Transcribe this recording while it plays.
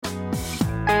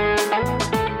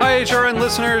HRN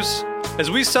listeners.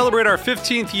 As we celebrate our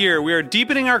 15th year, we are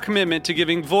deepening our commitment to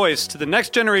giving voice to the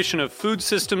next generation of food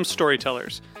systems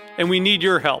storytellers, and we need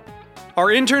your help. Our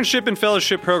internship and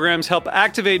fellowship programs help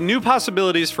activate new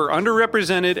possibilities for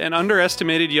underrepresented and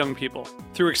underestimated young people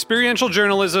through experiential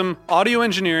journalism, audio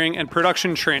engineering, and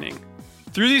production training.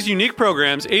 Through these unique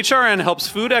programs, HRN helps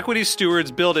food equity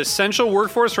stewards build essential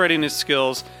workforce readiness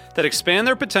skills that expand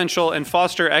their potential and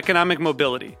foster economic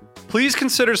mobility. Please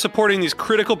consider supporting these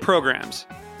critical programs.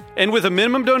 And with a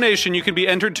minimum donation, you can be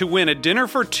entered to win a dinner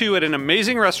for two at an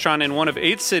amazing restaurant in one of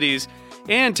 8 cities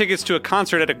and tickets to a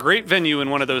concert at a great venue in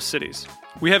one of those cities.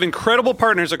 We have incredible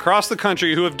partners across the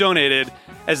country who have donated,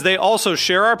 as they also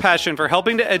share our passion for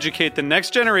helping to educate the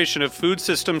next generation of food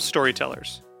systems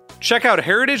storytellers. Check out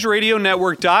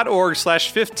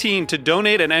heritageradionetwork.org/15 to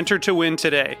donate and enter to win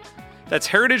today. That's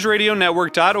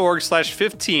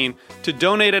heritageradionetwork.org/15 to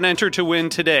donate and enter to win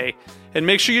today. And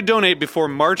make sure you donate before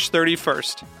March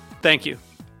 31st. Thank you.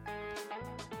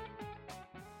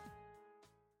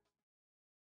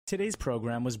 Today's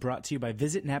program was brought to you by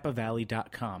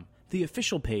VisitNapaValley.com, the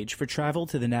official page for travel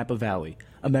to the Napa Valley,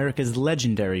 America's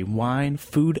legendary wine,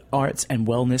 food, arts, and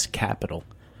wellness capital.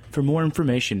 For more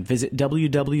information, visit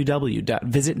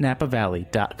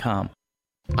www.visitnapavalley.com.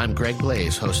 I'm Greg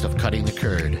Blaze, host of Cutting the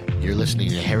Curd. You're listening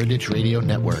to Heritage Radio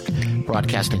Network,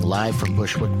 broadcasting live from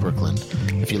Bushwick, Brooklyn.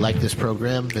 If you like this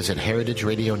program, visit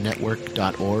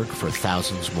heritageradionetwork.org for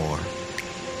thousands more.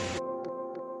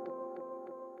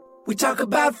 We talk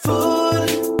about food,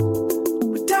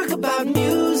 we talk about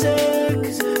music,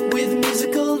 with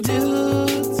musical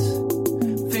dudes,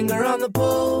 finger on the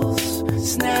pulse,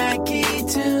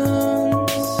 snacky tunes.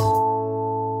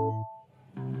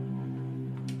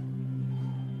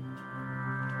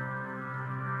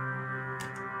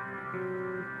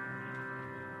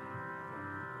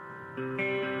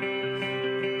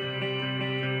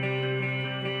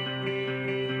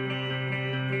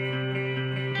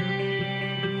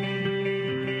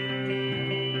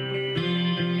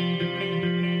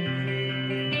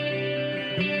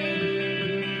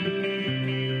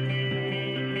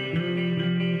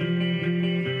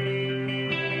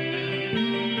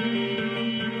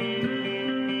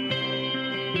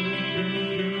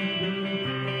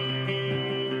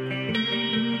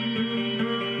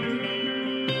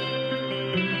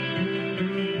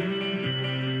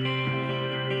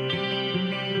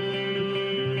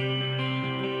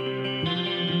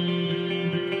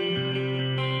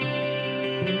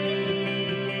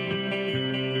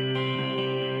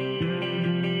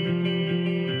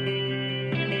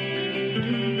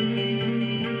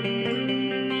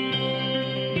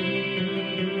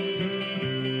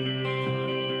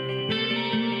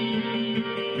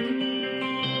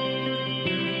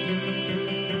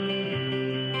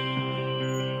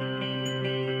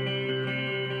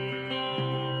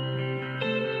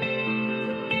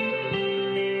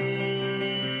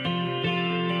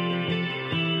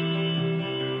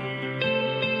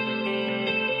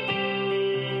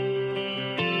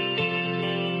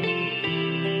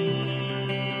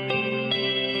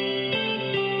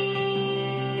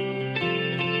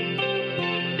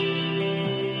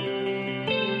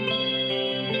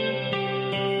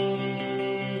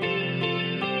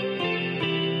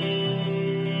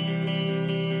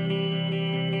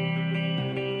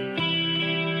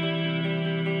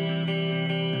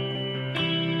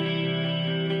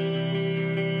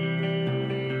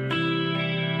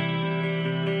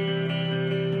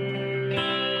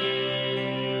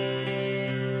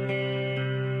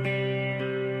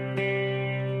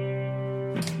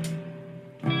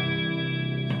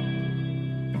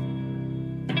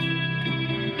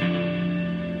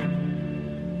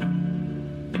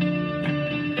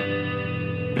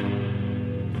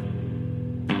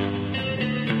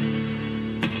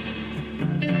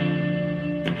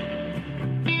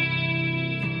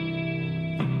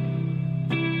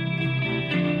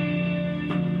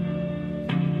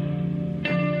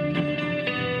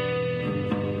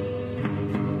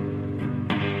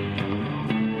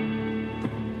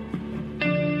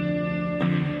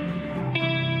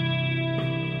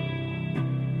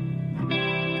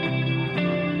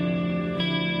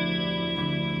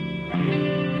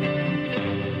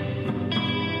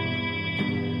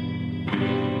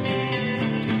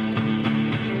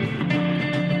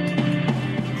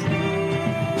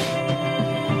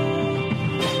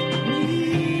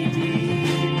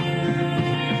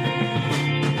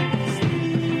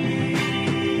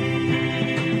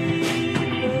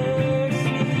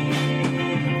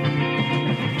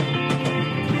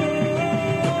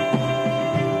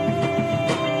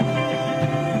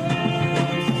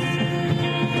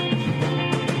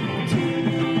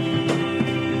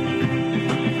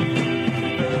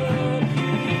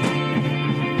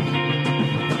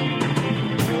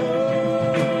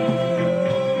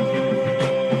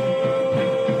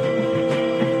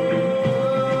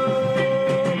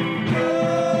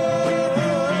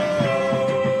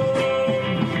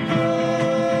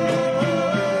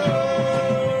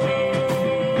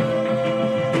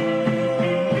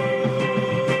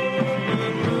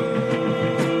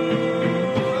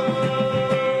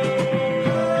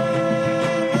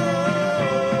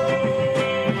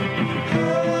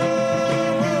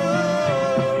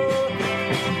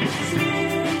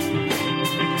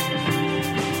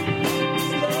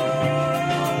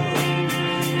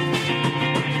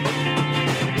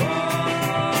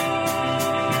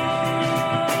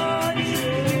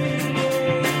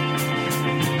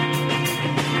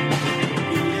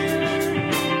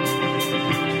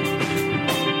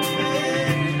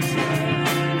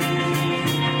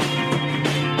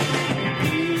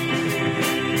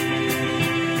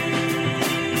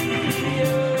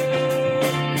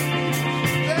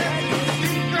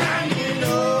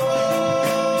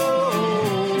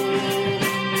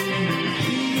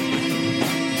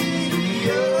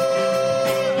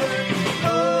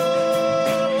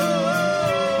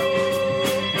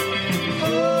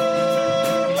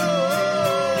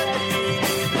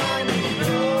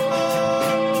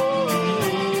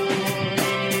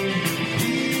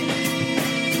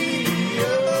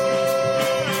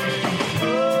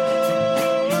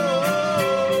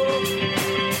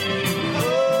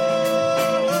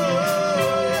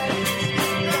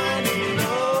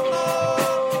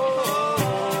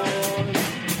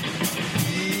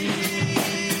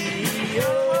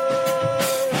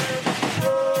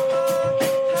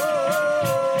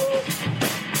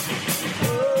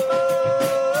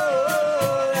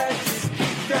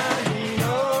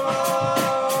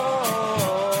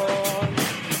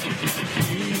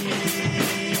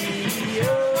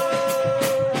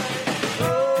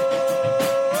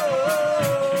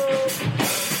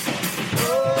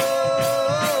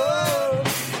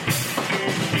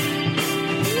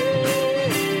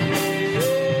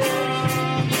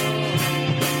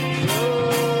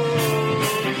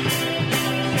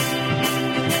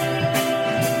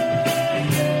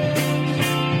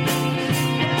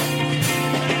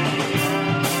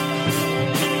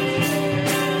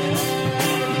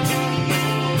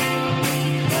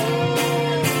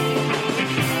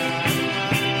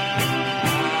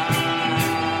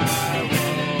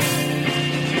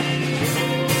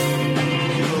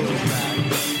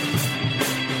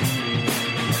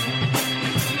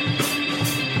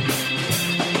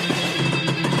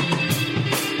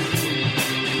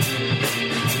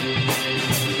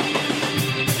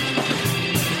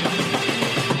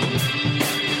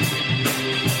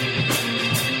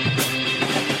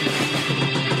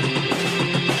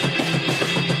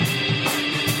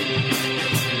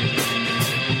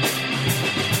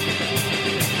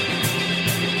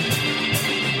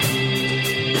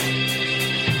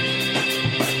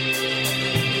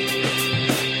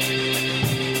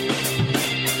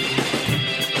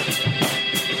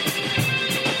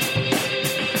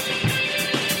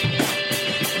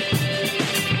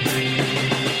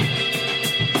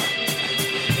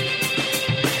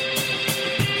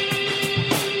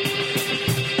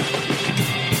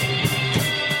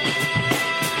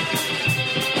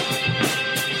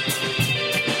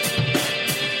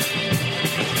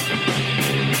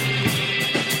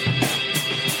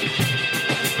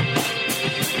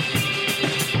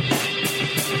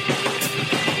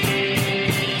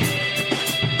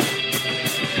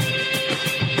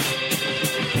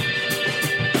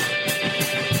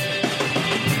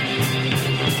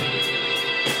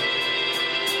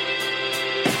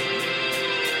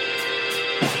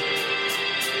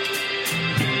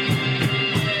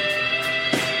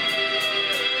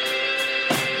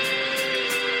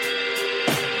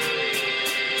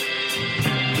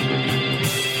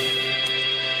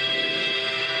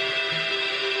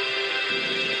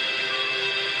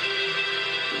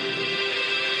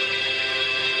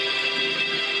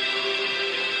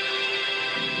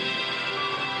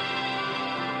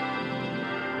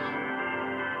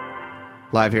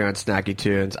 live here on Snacky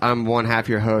Tunes. I'm one half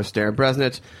your host, Darren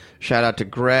Bresnitz. Shout out to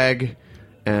Greg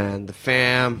and the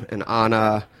fam and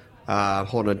Anna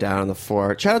holding it down on the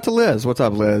floor. Shout out to Liz. What's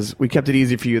up, Liz? We kept it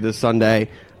easy for you this Sunday.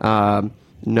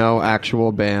 No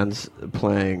actual bands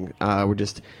playing. We're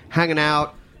just hanging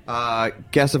out.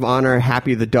 Guest of honor,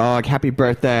 Happy the dog. Happy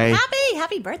birthday.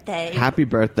 Happy birthday. Happy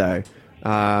birthday.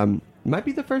 Might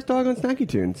be the first dog on Snacky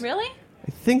Tunes. Really?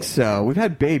 I think so. We've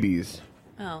had babies.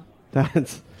 Oh.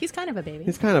 He's kind of a baby.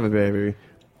 He's kind of a baby.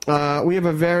 We have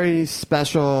a very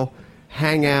special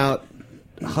hangout,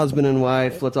 husband and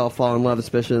wife, let's all fall in love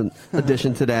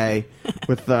edition today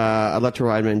with Elettra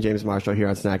Wiedemann and James Marshall here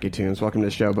on Snacky Tunes. Welcome to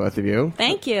the show, both of you.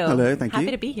 Thank you. Hello, thank you.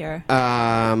 Happy to be here.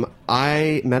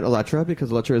 I met Elettra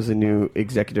because Elettra is a new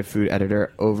executive food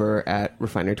editor over at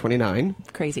Refinery 29.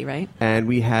 Crazy, right? And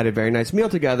we had a very nice meal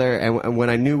together, and when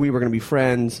I knew we were going to be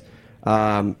friends,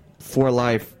 for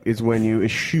life is when you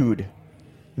eschewed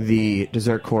the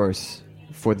dessert course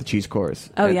for the cheese course.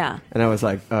 Oh, yeah. And I was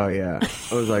like, oh, yeah.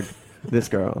 I was like, this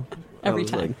girl. Every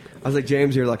time. I was like,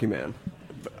 James, you're a lucky man.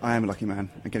 I am a lucky man.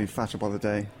 I'm getting fatter by the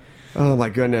day. Oh, my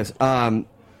goodness.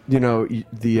 You know,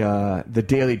 the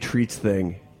daily treats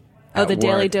thing. Oh, the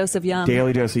daily dose of yum.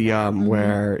 Daily dose of yum,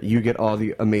 where you get all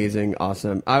the amazing,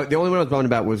 awesome... the only one I was bummed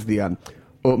about was the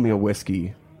oatmeal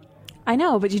whiskey. I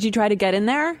know, but did you try to get in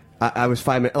there? I was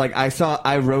 5 minutes... Like,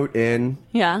 I wrote in...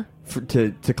 Yeah.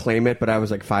 To claim it, but I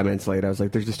was like 5 minutes late. I was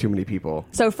like, there's just too many people.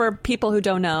 So for people who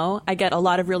don't know, I get a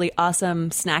lot of really awesome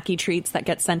snacky treats that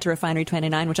get sent to Refinery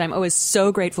 29, which I'm always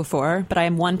so grateful for, but I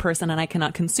am one person and I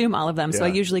cannot consume all of them. So I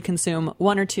usually consume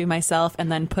one or two myself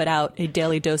and then put out a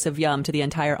daily dose of yum to the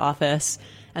entire office.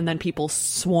 And then people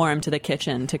swarm to the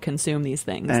kitchen to consume these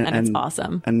things, and it's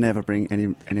awesome. And never bring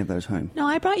any of those home. No,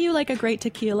 I brought you like a great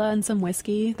tequila and some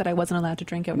whiskey that I wasn't allowed to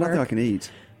drink at work. Nothing I can eat.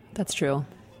 That's true.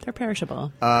 They're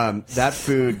perishable. That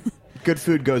food, good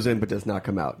food goes in but does not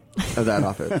come out of that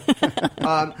office.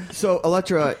 So,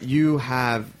 Elettra, you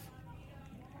have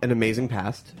an amazing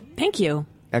past. Thank you.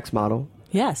 Ex-model.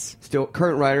 Yes. Still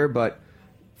current writer, but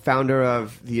founder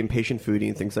of The Impatient Foodie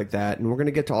and things like that. And we're going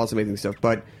to get to all this amazing stuff.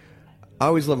 But I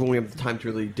always love when we have the time to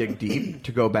really dig deep,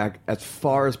 to go back as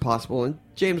far as possible. And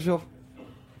James,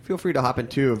 feel free to hop in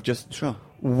too of just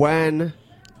when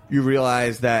you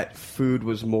realized that food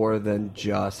was more than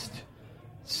just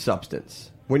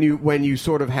substance. When you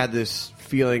sort of had this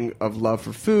feeling of love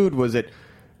for food, was it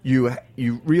you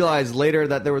realized later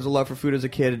that there was a love for food as a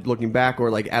kid, looking back,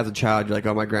 or like as a child, you're like,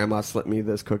 oh, my grandma slipped me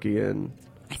this cookie in?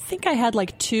 I think I had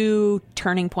like two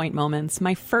turning point moments.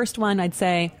 My first one, I'd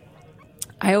say,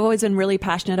 I've always been really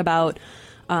passionate about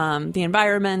the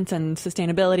environment and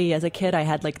sustainability. As a kid, I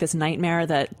had like this nightmare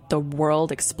that the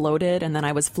world exploded and then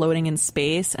I was floating in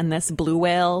space and this blue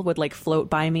whale would like float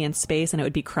by me in space and it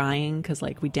would be crying because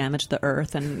like we damaged the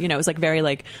earth. And, you know, it was like very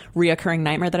like reoccurring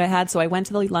nightmare that I had. So I went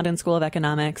to the London School of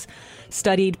Economics,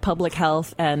 studied public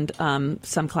health and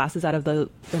some classes out of the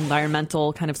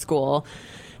environmental kind of school,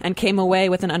 and came away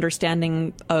with an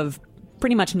understanding of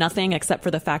pretty much nothing except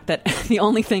for the fact that the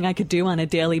only thing I could do on a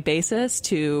daily basis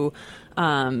to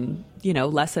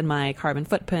lessen my carbon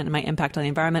footprint and my impact on the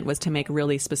environment was to make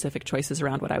really specific choices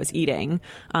around what I was eating,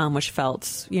 which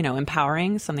felt,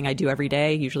 empowering, something I do every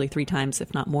day, usually 3 times,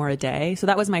 if not more, a day. So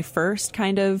that was my first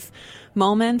kind of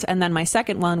moment. And then my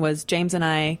second one was James and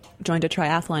I joined a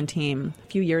triathlon team a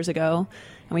few years ago.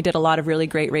 And we did a lot of really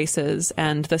great races.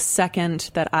 And the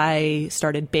second that I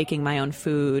started baking my own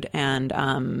food and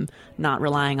not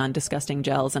relying on disgusting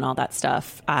gels and all that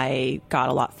stuff, I got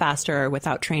a lot faster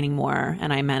without training more.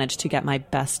 And I managed to get my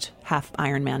best half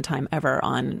Ironman time ever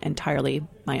on entirely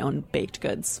my own baked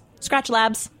goods. Scratch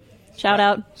Labs. Shout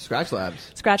out. Scratch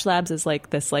Labs. Scratch Labs is like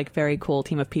this like very cool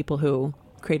team of people who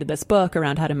created this book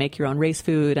around how to make your own race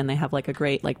food, and they have like a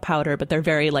great like powder, but they're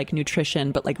very like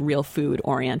nutrition but like real food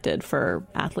oriented for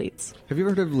athletes. Have you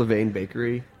ever heard of Levain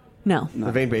Bakery? No.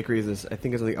 Levain Bakery is this, I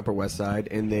think it's on the Upper West Side,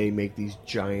 and they make these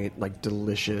giant like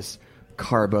delicious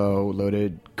carbo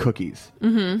loaded cookies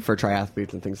for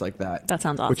triathletes and things like that. That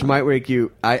sounds awesome. Which might wake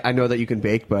you, I know that you can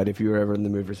bake, but if you're ever in the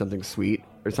mood for something sweet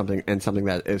or something, and something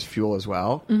that is fuel as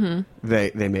well,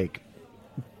 they make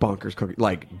bonkers cookies,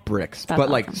 like bricks. That's but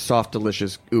awesome. like soft,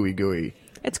 delicious, ooey gooey.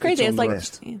 It's crazy. It's on It's like the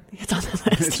list. It's on the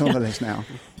list. It's on the list now.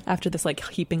 After this like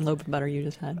heaping loaf of butter you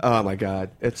just had. Oh my god,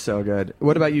 it's so good.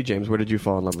 What about you, James? Where did you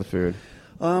fall in love with food?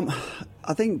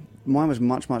 I think mine was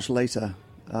much, much later.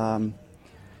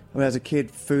 As a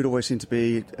kid, food always seemed to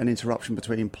be an interruption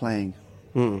between playing.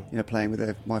 Playing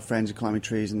with my friends and climbing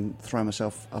trees and throwing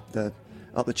myself up the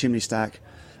chimney stack.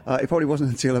 It probably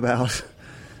wasn't until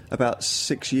about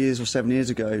 6 years or 7 years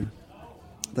ago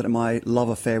that my love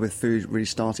affair with food really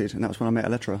started, and that was when I met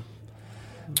Elettra.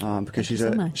 because Thank you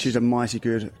so much. she's a mighty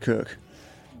good cook.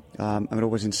 And would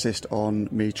always insist on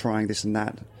me trying this and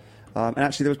that. And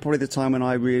actually, there was probably the time when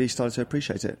I really started to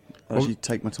appreciate it. I actually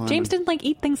take my time. James didn't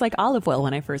eat things like olive oil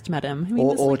when I first met him. I mean, it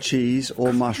was, or cheese,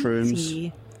 or mushrooms.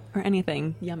 crazy. Or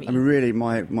anything yummy. I mean, really,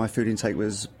 my food intake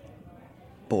was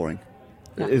boring.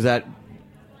 Is that?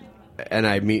 And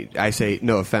I say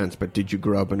no offense, but did you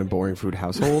grow up in a boring food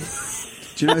household?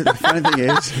 Do you know the funny thing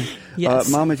is, Yes.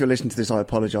 Mum, if you're listening to this, I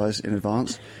apologise in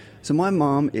advance. So my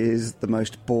mum is the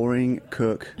most boring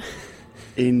cook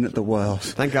in the world.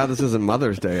 Thank God this isn't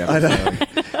Mother's Day I episode.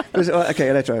 know. Okay,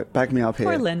 Elettra, back me up here.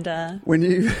 Poor Linda. When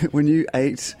you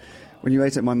ate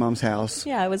at my mum's house,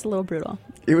 Yeah, it was a little brutal.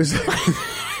 it was.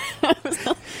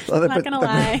 I'm not gonna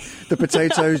lie. The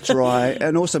potatoes dry,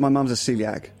 and also my mum's a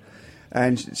celiac,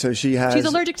 and so she has. She's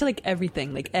allergic to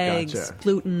everything, eggs, Gotcha.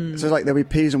 gluten. So there'll be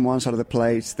peas on one side of the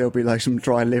plate, there'll be some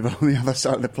dry liver on the other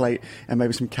side of the plate, and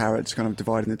maybe some carrots, kind of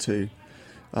dividing the two.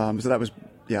 So that was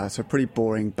it's a pretty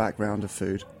boring background of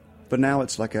food. But now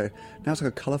it's like a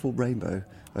colourful rainbow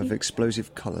of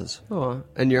explosive colours. Oh,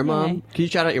 and your mom? Yay. Can you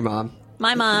shout out your mom?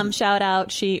 My mom, shout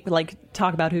out. She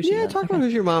talk about who she is. Talk about who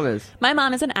your mom is. My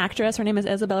mom is an actress. Her name is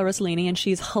Isabella Rossellini, and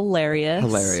she's hilarious.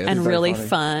 And Very really funny.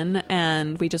 fun.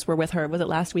 And we just were with her, was it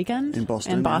last weekend? In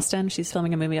Boston, In yeah. Boston. She's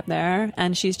filming a movie up there,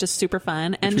 and she's just super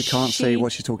fun. And We can't say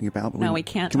what she's talking about. But No, we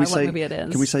can't Can we tell what say, movie it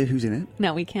is. Can we say who's in it?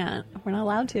 No, we can't. We're not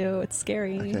allowed to. It's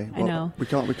scary. Okay, I know. We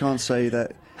can't say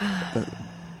that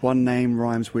one name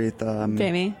rhymes with.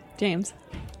 Jamie, James,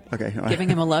 Okay, all right. giving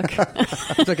him a look.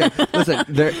 It's okay. Listen,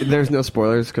 there's no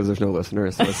spoilers because there's no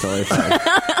listeners, so it's totally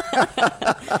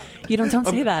fine. You don't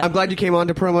say that. I'm glad you came on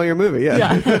to promo your movie.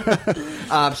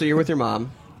 Yeah. So you're with your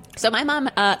mom. So my mom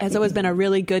has always been a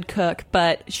really good cook,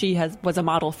 but she was a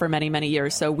model for many, many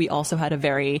years. So we also had a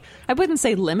very, I wouldn't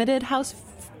say limited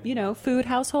food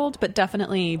household, but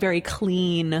definitely very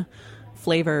clean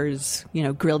flavors,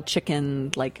 grilled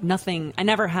chicken, nothing. I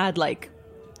never had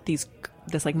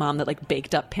this mom that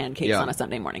baked up pancakes on a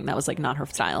Sunday morning. That was not her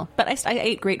style. But I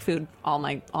ate great food all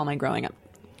my growing up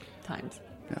times.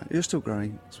 Yeah, you're still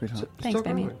growing, sweetheart. Thanks,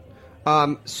 Still baby.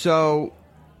 going. So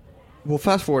we'll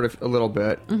fast forward a little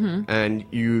bit, and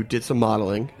you did some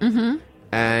modeling.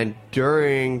 And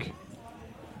during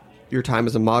your time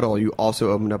as a model, you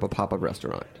also opened up a pop-up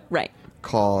restaurant. Right.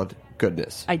 Called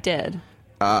Goodness. I did.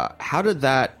 How did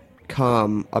that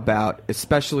come about,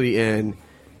 especially in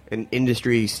an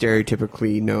industry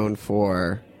stereotypically known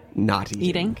for not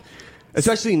eating?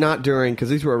 Especially not during, because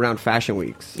these were around fashion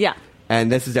weeks. Yeah. And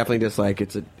this is definitely just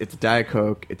it's a Diet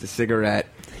Coke, it's a cigarette,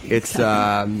 it's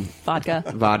Vodka.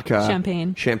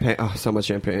 champagne. Oh, so much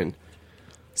champagne.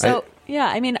 So,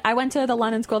 I went to the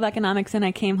London School of Economics and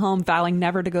I came home vowing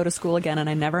never to go to school again, and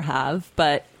I never have,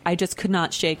 but I just could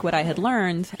not shake what I had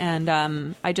learned, and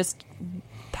I just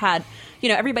had,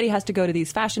 everybody has to go to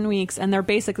these fashion weeks, and they're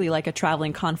basically like a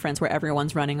traveling conference where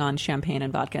everyone's running on champagne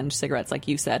and vodka and cigarettes, like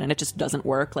you said, and it just doesn't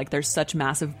work. There's such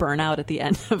massive burnout at the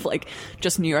end of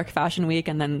just New York Fashion Week,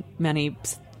 and then many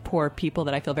poor people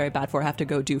that I feel very bad for have to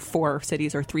go do 4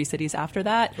 cities or 3 cities after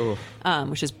that,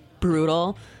 which is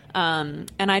brutal. And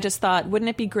I just thought, wouldn't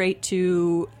it be great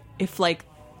if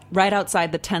right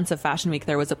outside the tents of Fashion Week,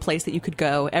 there was a place that you could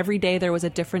go. Every day there was a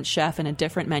different chef and a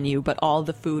different menu, but all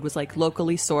the food was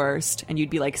locally sourced, and you'd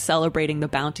be celebrating the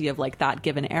bounty of that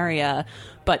given area.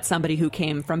 But somebody who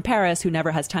came from Paris, who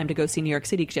never has time to go see New York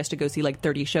City because she has to go see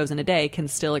 30 shows in a day, can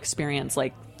still experience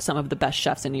some of the best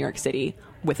chefs in New York City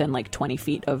within 20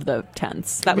 feet of the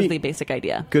tents. That was the basic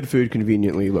idea. Good food,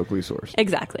 conveniently, locally sourced.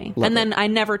 Exactly. Love and then it. I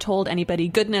never told anybody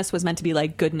Goodness was meant to be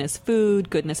goodness food,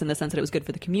 goodness in the sense that it was good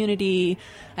for the community.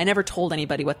 I never told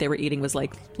anybody what they were eating was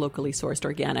locally sourced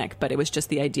organic, but it was just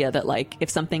the idea that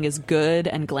if something is good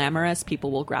and glamorous,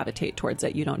 people will gravitate towards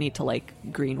it. You don't need to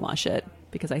greenwash it,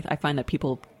 because I find that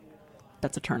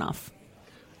that's a turnoff.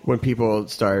 When people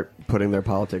start putting their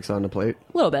politics on the plate?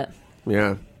 A little bit.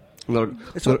 Yeah.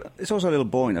 It's also a little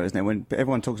boring, though, isn't it? When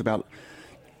everyone talks about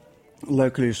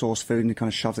locally sourced food and it kind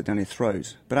of shoves it down your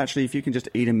throat. But actually, if you can just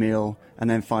eat a meal and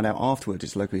then find out afterwards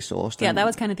it's locally sourced. Yeah, that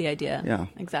was kind of the idea. Yeah.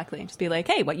 Exactly. Just be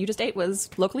hey, what you just ate was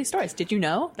locally sourced. Did you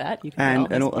know that? You can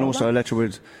and also, Elettra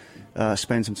would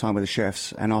spend some time with the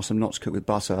chefs and ask them not to cook with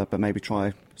butter, but maybe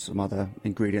try some other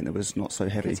ingredient that was not so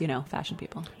heavy. Because, fashion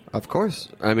people. Of course.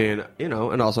 I mean,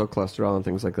 and also cholesterol and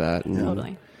things like that. And,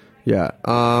 Totally. Yeah.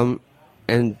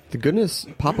 And the Goodness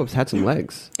pop-ups had some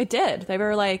legs. It did. They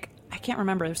were I can't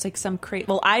remember. There's some crazy.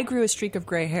 Well, I grew a streak of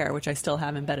gray hair, which I still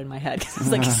have embedded in my head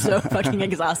because it's so fucking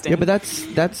exhausting. Yeah, but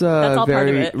that's all part of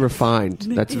very it. refined.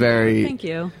 That's very. Thank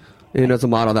you. And as a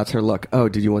model, that's her look. Oh,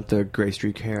 did you want the gray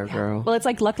streak hair, girl? Well, it's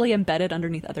like luckily embedded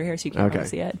underneath other hair, so you can't Okay. really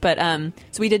see it. But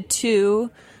so we did 2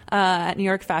 at New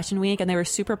York Fashion Week, and they were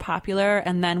super popular.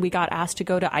 And then we got asked to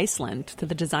go to Iceland to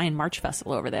the Design March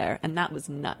Festival over there, and that was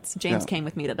nuts. James came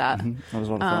with me to that. That was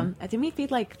a lot of fun. I think we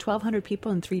feed like 1,200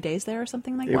 people in 3 days there or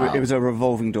something like It, that. it was a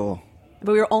revolving door.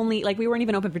 But we were only like we weren't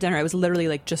even open for dinner. It was literally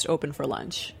like just open for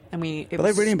lunch, and it But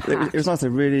was it packed. was nice. They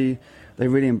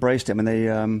really embraced it. I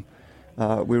mean,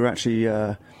 we were actually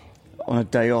on a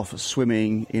day off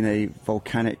swimming in a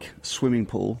volcanic swimming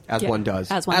pool. As one does.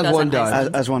 As one does.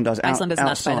 As one does. Iceland is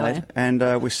nuts, by the way. And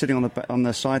we're sitting on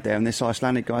the side there, and this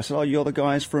Icelandic guy said, "Oh, you're the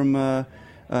guys from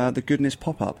the Goodness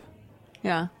pop-up."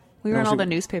 Yeah. We were in all the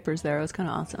newspapers there. It was kind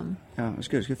of awesome. Yeah, it was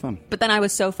good. It was good fun. But then I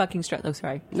was so fucking stressed. Oh,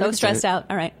 sorry. So stressed out.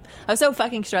 All right. I was so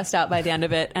fucking stressed out by the end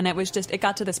of it. And it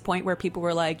got to this point where people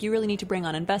were like, you really need to bring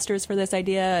on investors for this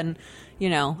idea. And,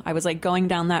 I was like going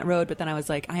down that road. But then I was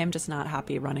like, I am just not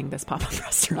happy running this pop-up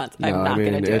restaurant. I'm not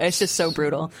going to do it. It's just so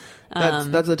brutal.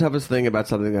 That's the toughest thing about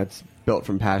something that's built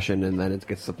from passion and then it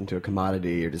gets slipped into a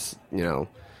commodity. You're just,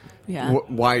 Yeah.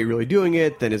 why are you really doing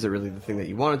it? Then is it really the thing that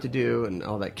you wanted to do and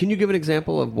all that? Can you give an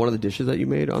example of one of the dishes that you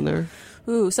made on there?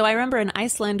 Ooh, so I remember in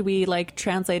Iceland we like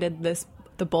translated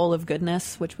the bowl of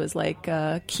goodness, which was like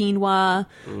quinoa.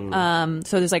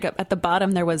 So there's like at the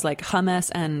bottom there was like hummus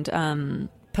and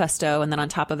pesto, and then on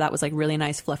top of that was like really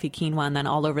nice fluffy quinoa, and then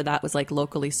all over that was like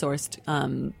locally sourced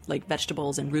like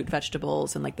vegetables and root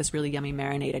vegetables and like this really yummy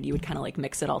marinated. You would kind of like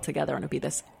mix it all together and it'd be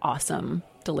this awesome,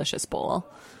 delicious bowl.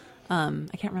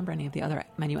 I can't remember any of the other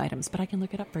menu items, but I can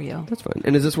look it up for you. That's fine.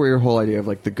 And is this where your whole idea of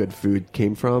like the good food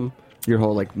came from? Your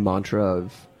whole like mantra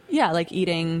of... Yeah, like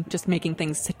eating, just making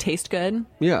things to taste good.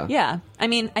 Yeah. Yeah. I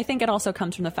mean, I think it also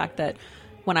comes from the fact that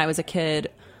when I was a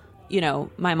kid,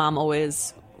 my mom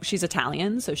she's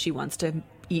Italian, so she wants to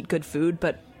eat good food,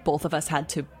 but both of us had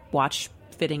to watch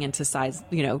fitting into size,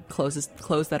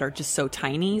 clothes that are just so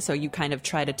tiny. So you kind of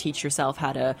try to teach yourself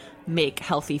how to make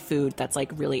healthy food that's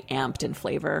like really amped in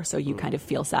flavor. So you kind of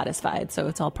feel satisfied. So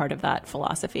it's all part of that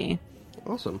philosophy.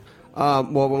 Awesome.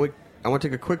 Well, I want to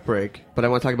take a quick break, but I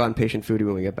want to talk about impatient foodie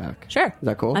when we get back. Sure. Is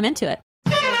that cool? I'm into it.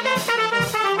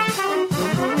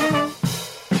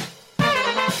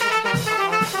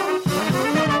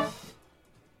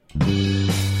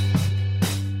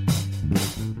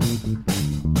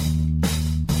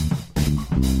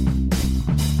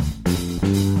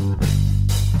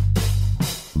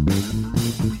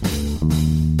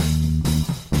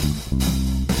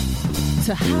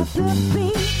 To have the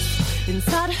beat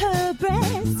inside her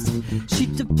breast, she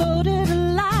devoted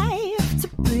her life to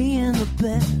being the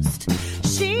best.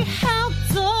 She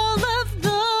helped all of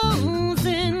those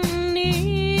in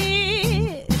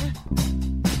need.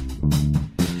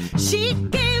 She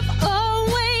gave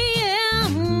away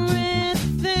everything,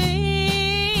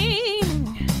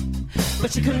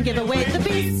 but she couldn't give away the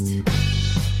beast.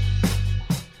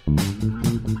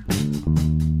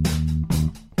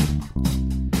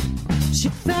 She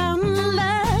found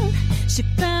love, she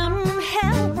found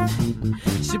health,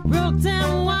 she broke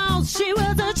down walls, she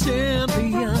was a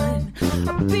champion,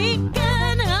 a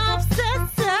beacon of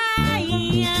society.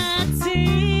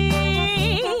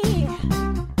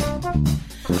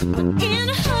 But in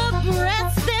her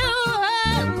breast there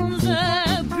was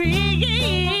a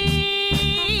beast,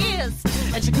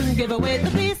 and she couldn't give away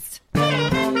the beast.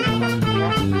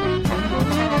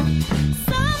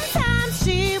 Sometimes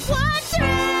she would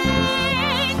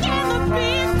drink, and the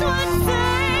beast would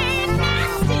say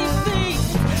nasty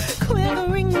things,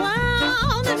 quivering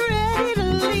wild and ready to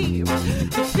leave.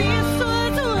 The beast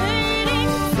was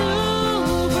waiting to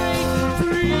break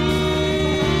free.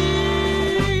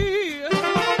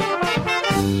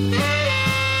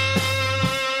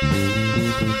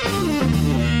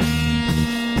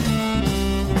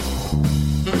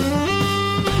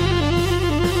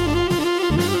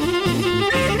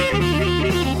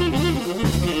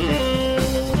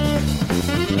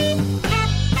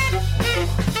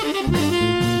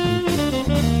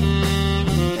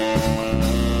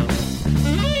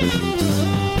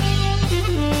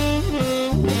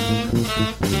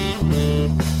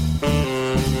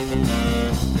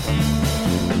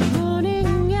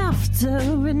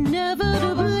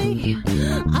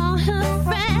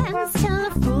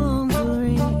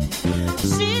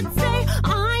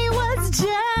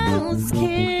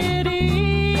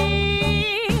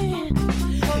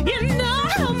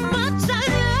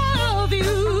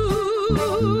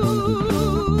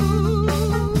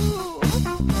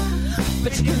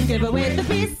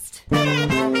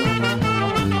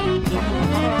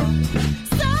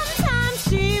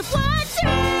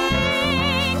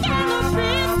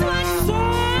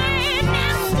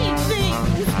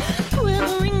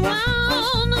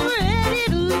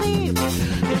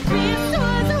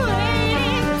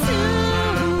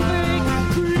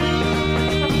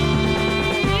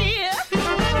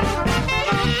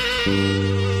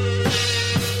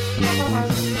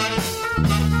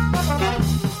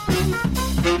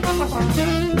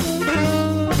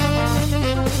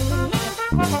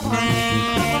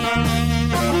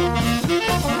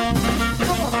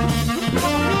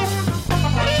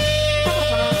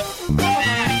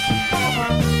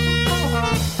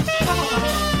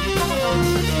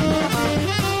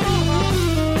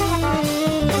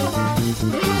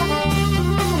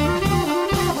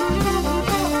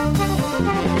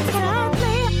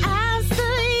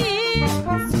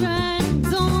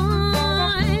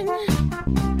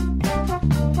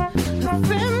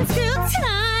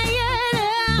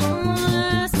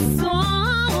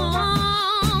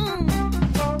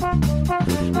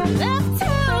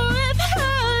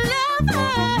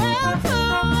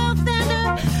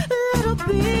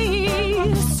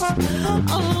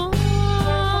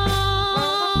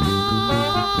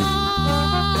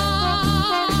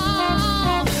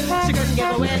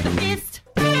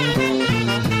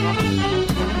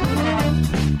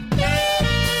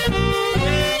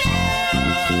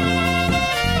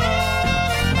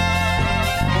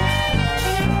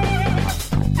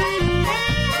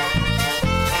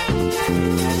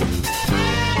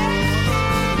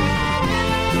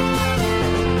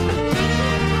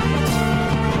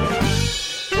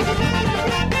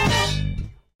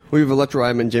 We have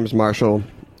Elettra and James Marshall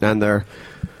and their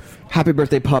Happy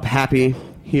Birthday Pup Happy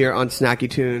here on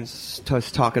Snacky Tunes,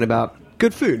 just talking about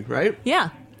good food, right?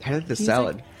 Yeah. I like this He's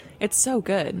salad. like- it's so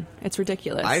good. It's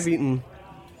ridiculous. I've eaten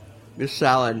this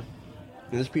salad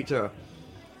and this pizza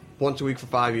once a week for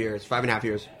 5.5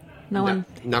 years. No one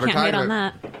never can't tried hate it. on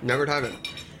that. Never tried it.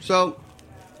 So,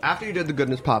 after you did the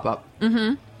Goodness pop-up,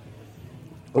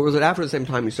 or was it after the same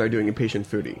time you started doing Impatient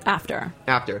Foodie? After.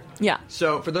 After. Yeah.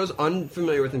 So, for those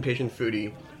unfamiliar with Impatient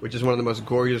Foodie, which is one of the most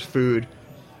gorgeous food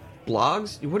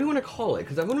blogs, what do you want to call it?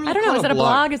 Because I wouldn't really I don't know. call Is it a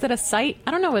blog? Is it a site?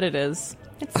 I don't know what it is.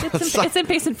 It's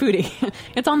Impatient Foodie.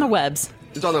 It's on the webs.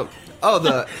 It's on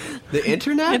the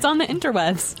internet? It's on the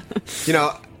interwebs. You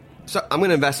know, so I'm going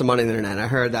to invest some money in the internet. I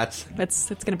heard that's... It's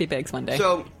going to be big one day.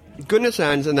 So, Goodness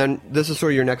Ends, and then this is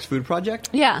sort of your next food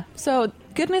project? Yeah. So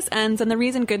Goodness Ends, and the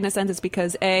reason Goodness Ends is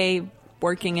because A,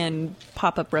 working in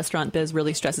pop-up restaurant biz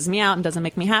really stresses me out and doesn't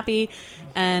make me happy,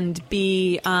 and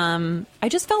B, I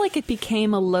just felt like it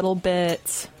became a little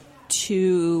bit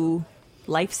too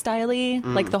lifestyle-y.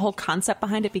 Like the whole concept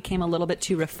behind it became a little bit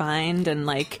too refined, and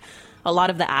like a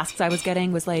lot of the asks I was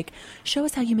getting was like, show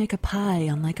us how you make a pie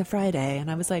on like a Friday.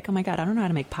 And I was like, oh my God, I don't know how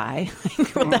to make pie.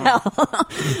 Like, what the hell?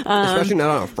 Especially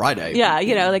not on a Friday. Yeah,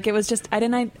 you know, like it was just,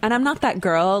 and I'm not that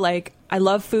girl. Like, I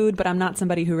love food, but I'm not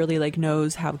somebody who really like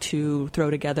knows how to throw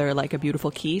together like a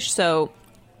beautiful quiche. So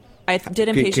I did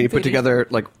Impatient Can you put Foodie. together,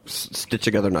 like, stitch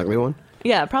together an ugly one?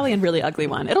 Yeah, probably a really ugly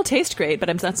one. It'll taste great, but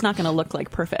that's not going to look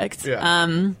like perfect. Yeah.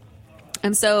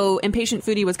 And so Impatient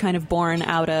Foodie was kind of born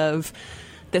out of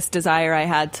this desire I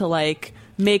had to like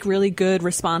make really good,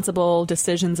 responsible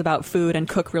decisions about food and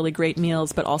cook really great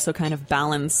meals, but also kind of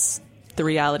balance the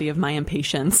reality of my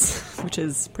impatience, which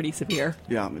is pretty severe.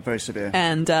 Yeah, very severe.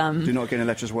 And do not get in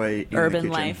Elettra's way in urban the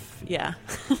kitchen. life, yeah.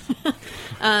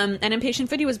 And Impatient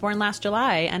Foodie was born last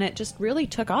July, and it just really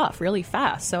took off really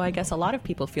fast. So I guess a lot of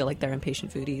people feel like they're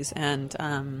impatient foodies,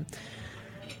 and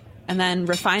then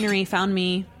Refinery found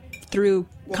me through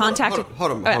contact.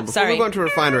 Hold on. Before sorry. we go into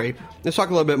Refinery, let's talk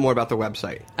a little bit more about the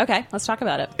website. Okay, let's talk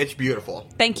about it. It's beautiful.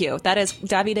 Thank you. That is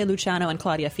Davide Luciano and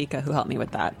Claudia Fica who helped me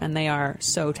with that, and they are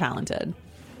so talented.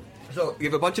 So you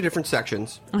have a bunch of different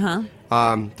sections.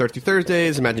 Thirsty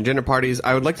Thursdays, Imagine Dinner Parties.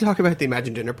 I would like to talk about the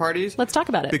Imagine Dinner Parties. Let's talk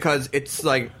about it. Because it's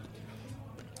like,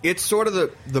 it's sort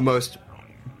of the most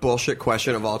bullshit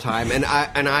question of all time. And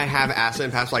I have asked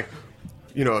in the past, like,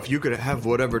 you know, if you could have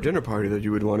whatever dinner party that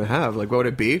you would want to have, like, what would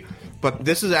it be? But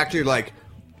this is actually like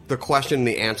the question,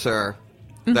 the answer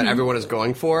that everyone is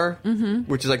going for,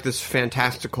 which is like this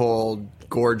fantastical,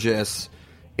 gorgeous,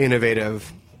 innovative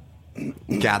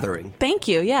gathering. Thank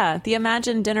you. Yeah, the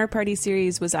Imagine Dinner Party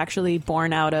series was actually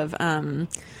born out of.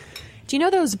 Do you know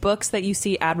those books that you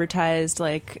see advertised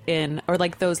like in, or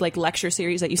like those like lecture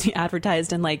series that you see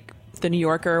advertised in like the New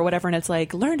Yorker or whatever, and it's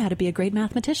like learn how to be a great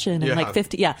mathematician and like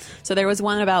 50. Yeah. So there was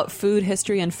one about food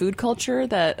history and food culture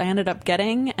that I ended up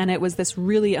getting, and it was this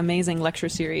really amazing lecture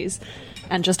series,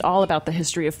 and just all about the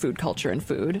history of food culture and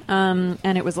food.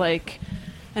 And it was like.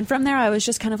 And from there, I was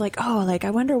just kind of like, oh, like,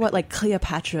 I wonder what, like,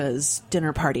 Cleopatra's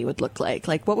dinner party would look like.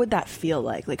 Like, what would that feel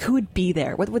like? Like, who would be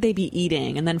there? What would they be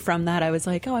eating? And then from that, I was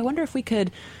like, oh, I wonder if we could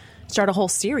start a whole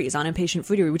series on Impatient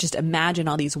Foodie where we would just imagine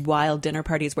all these wild dinner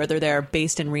parties, whether they're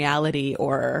based in reality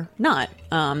or not.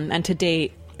 And to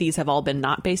date, these have all been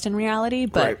not based in reality,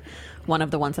 but one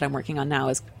of the ones that I'm working on now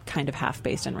is kind of half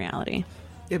based in reality.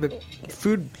 Yeah, but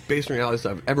food-based reality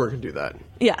stuff, everyone can do that.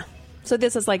 Yeah. So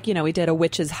this is like, you know, we did a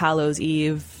Witch's Hallows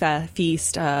Eve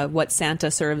feast, what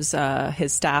Santa serves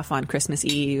his staff on Christmas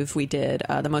Eve. We did,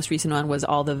 the most recent one was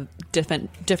all the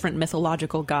different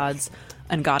mythological gods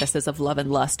and goddesses of love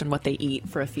and lust and what they eat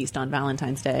for a feast on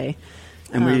Valentine's Day.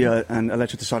 And we and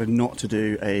Elettra decided not to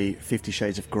do a 50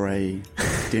 Shades of Grey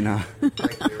dinner.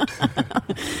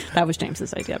 That was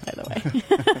James's idea, by the way.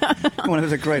 Well, it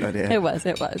was a great idea. It was.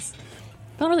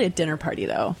 Not really a dinner party,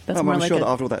 though. That's I'm more like sure that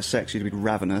after all that sex, you'd be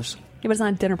ravenous. Yeah, but it's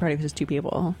not a dinner party with just two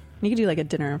people. You could do like a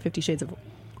dinner, 50 Shades of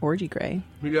Orgy Grey.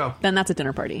 Yeah. Then that's a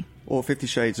dinner party. Or 50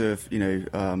 Shades of, you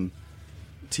know,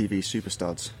 TV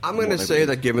superstars. I'm going to say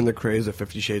that given the craze of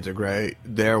 50 Shades of Grey,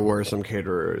 there were some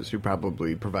caterers who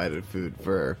probably provided food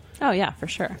for... Oh, yeah, for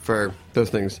sure. For those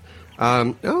things.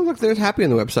 Oh, look, there's Happy on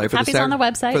the website. For Happy's on the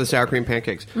website. For the sour cream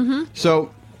pancakes.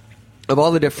 So, of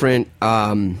all the different...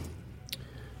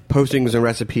 postings and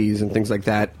recipes and things like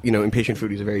that, you know, Impatient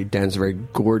Foodie is a very dense, very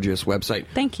gorgeous website.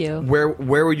 Thank you.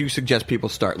 Where would you suggest people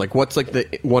start? Like, what's like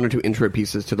the one or two intro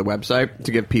pieces to the website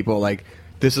to give people like,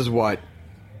 this is what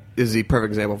is the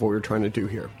perfect example of what we're trying to do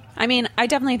here? I mean, I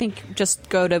definitely think just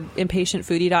go to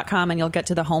impatientfoodie.com and you'll get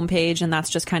to the homepage, and that's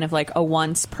just kind of like a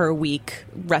once per week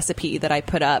recipe that I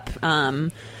put up.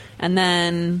 And And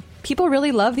then people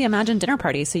really love the Imagine Dinner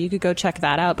Party, so you could go check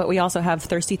that out. But we also have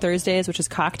Thirsty Thursdays, which is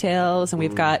cocktails, and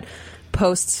we've got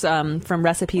posts from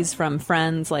recipes from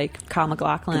friends like Kyle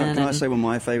MacLachlan. Can I say what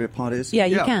my favorite part is? Yeah,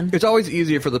 you can. It's always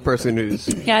easier for the person who's...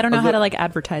 Yeah, I don't know how to like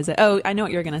advertise it. Oh, I know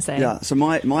what you're going to say. Yeah, so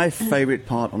my favorite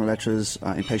part on Elettra's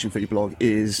Impatient Foodie blog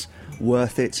is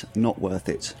worth it, not worth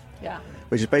it. Yeah.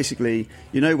 Which is basically,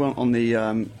 on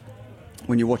the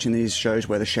when you're watching these shows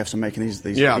where the chefs are making these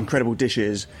incredible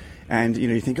dishes, and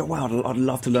you think, oh wow, I'd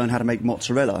love to learn how to make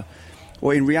mozzarella.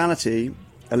 Well, in reality,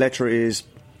 Elettra is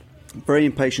very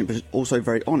impatient, but also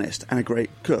very honest and a great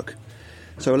cook.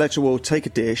 So Elettra will take a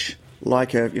dish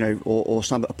like a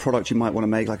product you might want to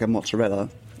make, like a mozzarella,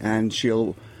 and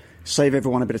she'll save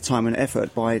everyone a bit of time and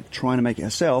effort by trying to make it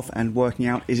herself and working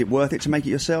out, is it worth it to make it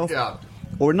yourself? Yeah.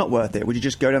 Or not worth it? Would you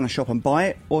just go down the shop and buy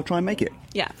it, or try and make it?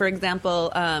 Yeah, for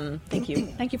example, thank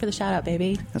you for the shout out,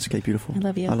 baby. That's okay, beautiful. I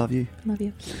love you. I love you. I love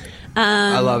you.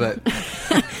 I love it.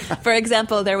 For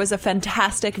example, there was a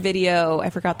fantastic video. I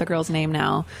forgot the girl's name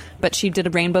now, but she did a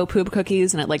rainbow poop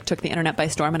cookies, and it took the internet by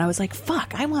storm. And I was like,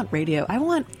 "Fuck! I want radio. I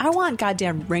want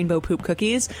goddamn rainbow poop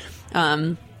cookies."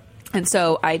 And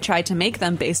so I tried to make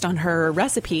them based on her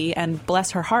recipe, and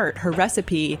bless her heart, her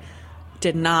recipe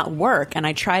did not work, and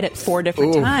I tried it 4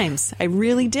 different times. I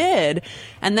really did.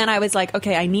 And then I was like,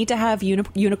 okay, I need to have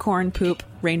unicorn poop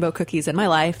rainbow cookies in my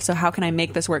life, so how can I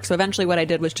make this work? So eventually what I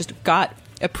did was just got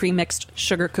a pre-mixed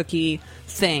sugar cookie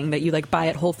thing that you buy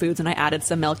at Whole Foods, and I added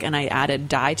some milk and I added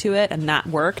dye to it, and that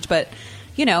worked. But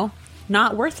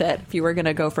not worth it if you were going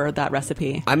to go for that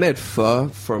recipe. I made pho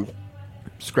from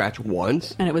scratch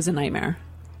once, and it was a nightmare.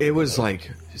 It was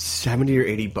like $70 or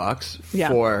 $80 Yeah.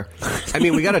 for... I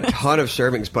mean, we got a ton of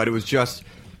servings, but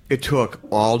it took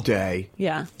all day.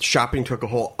 Yeah. Shopping took a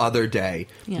whole other day.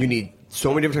 Yeah. You need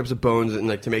so many different types of bones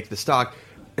and to make the stock.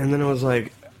 And then I was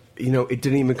like, it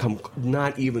didn't even come,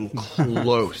 not even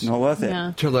close. Not worth it.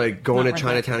 Yeah. To going Not to worth it.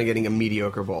 Chinatown and getting a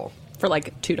mediocre bowl. For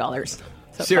 $2. So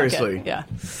fuck Seriously. it. Yeah.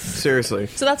 Seriously.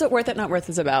 So that's what Worth It Not Worth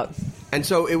is about. And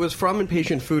so it was from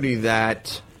Impatient Foodie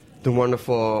that... The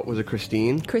wonderful, was it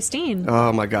Christine? Christine.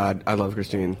 Oh my God, I love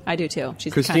Christine. I do too.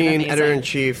 She's Christine, kind of amazing.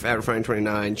 editor-in-chief at Refining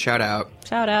 29. Shout out.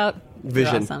 Shout out.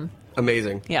 Vision. You're awesome.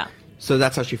 Amazing. Yeah. So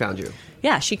that's how she found you.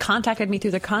 Yeah, she contacted me through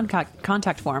the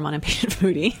contact form on Impatient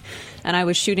Foodie, and I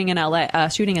was shooting in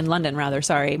London,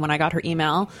 when I got her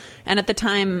email. And at the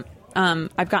time,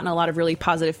 I've gotten a lot of really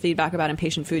positive feedback about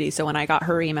Impatient Foodie, so when I got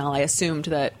her email, I assumed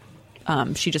that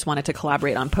she just wanted to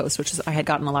collaborate on posts, which I had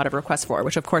gotten a lot of requests for,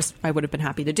 which of course I would have been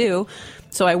happy to do.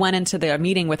 So I went into the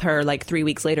meeting with her 3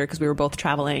 weeks later, because we were both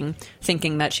traveling,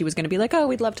 thinking that she was going to be like, oh,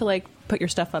 we'd love to put your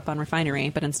stuff up on Refinery.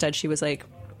 But instead she was like,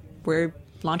 we're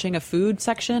launching a food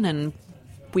section and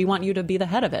we want you to be the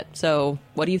head of it. So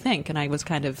what do you think? And I was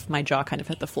my jaw kind of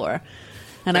hit the floor.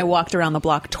 And I walked around the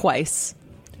block twice.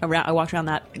 I walked around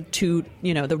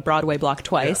the Broadway block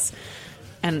twice. Yeah.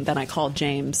 And then I called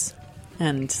James,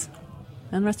 and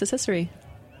the rest is history.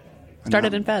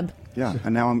 Started in Feb. Yeah,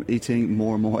 and now I'm eating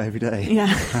more and more every day.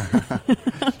 Yeah.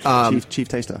 Chief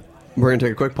taster. We're going to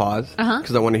take a quick pause,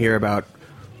 because I want to hear about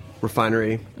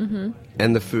Refinery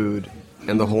and the food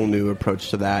and the whole new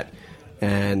approach to that,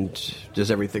 and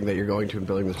just everything that you're going to and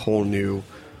building this whole new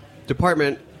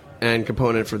department and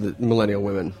component for the millennial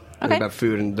women. Okay. About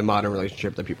food and the modern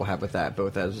relationship that people have with that,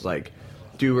 both as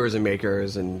doers and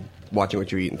makers and watching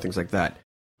what you eat and things like that.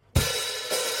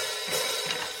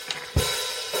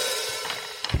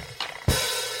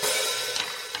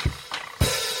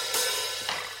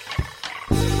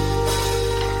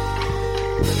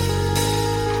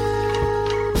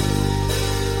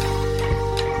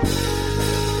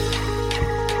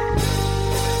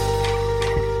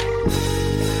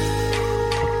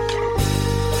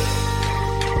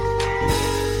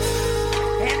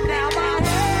 And now my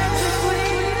hands are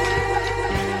clean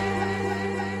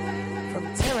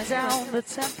from tearing down the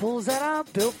temples that I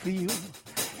built for you.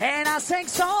 And I sang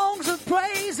songs of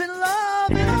praise and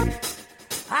love. And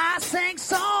I sang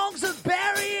songs of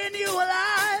burying you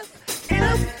alive.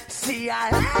 And see, I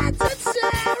had to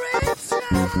tear it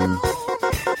down.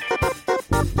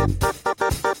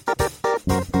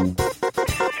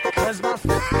 'Cause my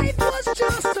faith was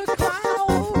just a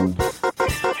cloud.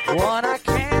 One I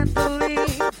can't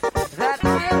believe that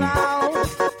I allowed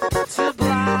to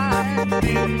blind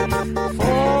me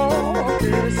for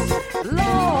this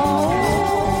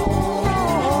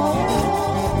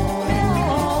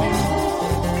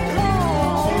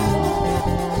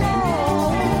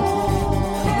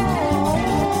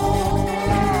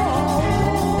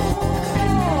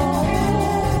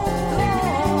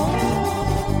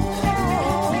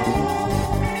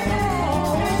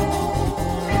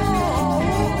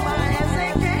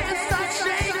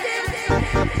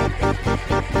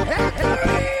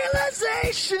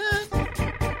recollection.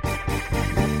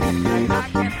 I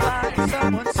can't find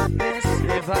someone to miss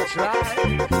if I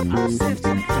try. I'm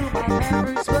sifting through my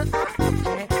memories, but I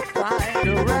can't find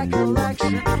a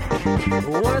recollection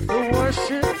worth the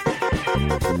worship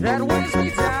that weighs me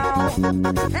down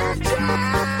and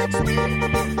drags me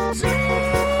to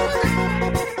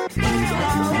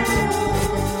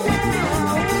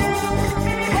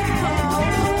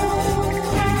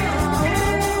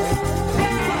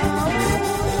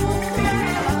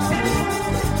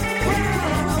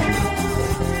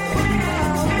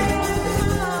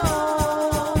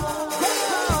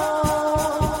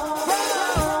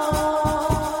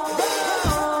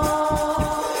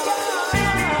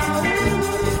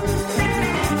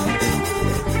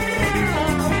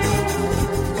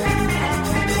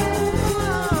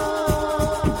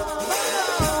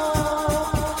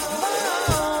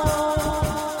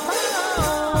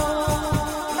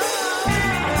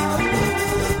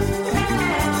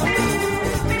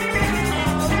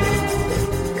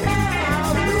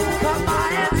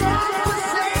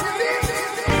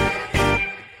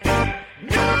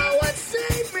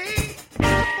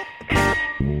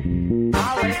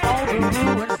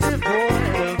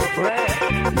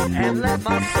and let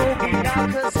my soul be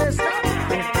out, 'cause there's nothing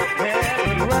there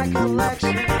but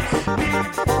recollections,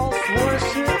 false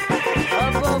worship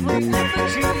of lovely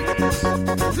effigies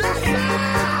that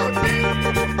found me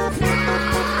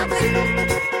flying.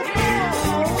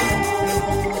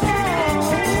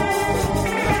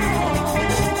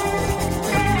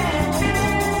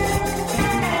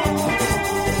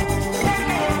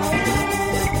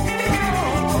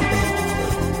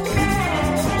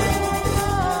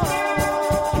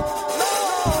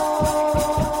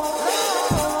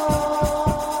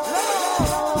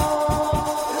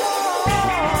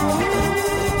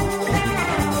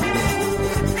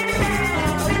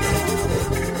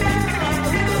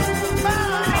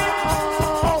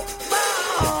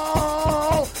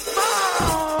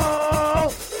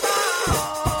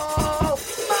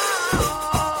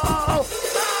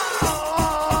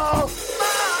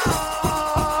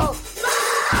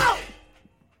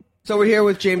 So we're here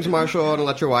with James Marshall and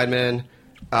Elettra Wiedemann,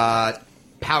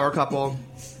 power couple,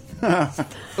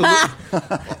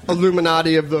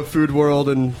 Illuminati of the food world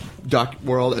and doc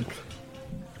world. And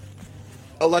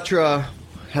Elettra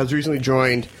has recently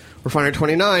joined Refinery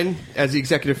 29 as the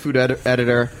executive food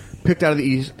editor, picked out of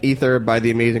the ether by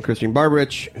the amazing Christine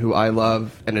Barberich, who I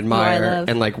love and admire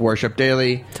and like worship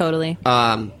daily. Totally.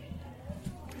 And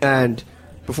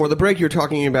before the break, you were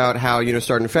talking about how, you know,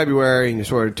 starting in February, you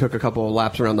sort of took a couple of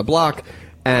laps around the block,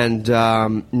 and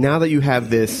now that you have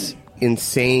this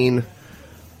insane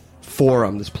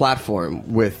forum, this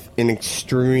platform with an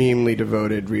extremely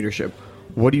devoted readership,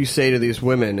 what do you say to these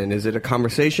women? And is it a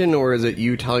conversation, or is it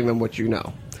you telling them what you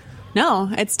know? No,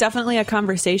 it's definitely a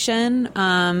conversation,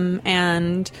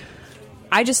 and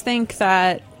I just think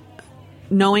that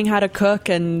knowing how to cook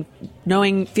and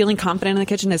feeling confident in the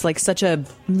kitchen is like such a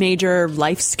major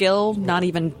life skill, not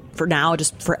even for now,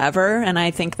 just forever. And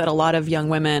I think that a lot of young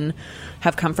women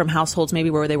have come from households maybe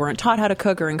where they weren't taught how to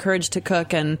cook or encouraged to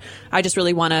cook. And I just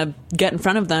really want to get in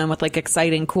front of them with like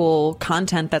exciting, cool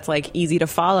content that's like easy to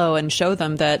follow and show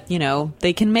them that, you know,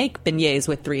 they can make beignets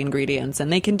with 3 ingredients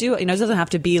and they can do it. You know, it doesn't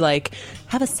have to be like,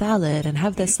 have a salad and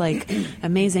have this like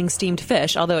amazing steamed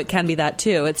fish, although it can be that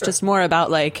too. It's just more about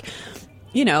like,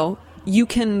 you know, you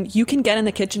can get in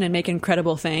the kitchen and make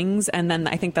incredible things, and then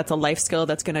I think that's a life skill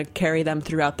that's going to carry them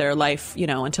throughout their life, you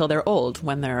know, until they're old.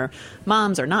 When they're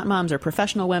moms or not moms or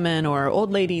professional women or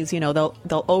old ladies, you know,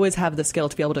 they'll always have the skill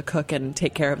to be able to cook and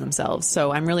take care of themselves.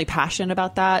 So I'm really passionate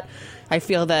about that. I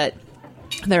feel that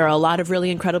there are a lot of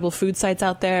really incredible food sites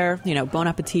out there. You know, Bon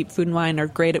Appetit, Food and Wine are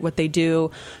great at what they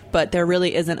do, but there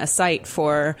really isn't a site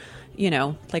for, you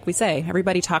know, like we say,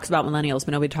 everybody talks about millennials,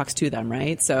 but nobody talks to them,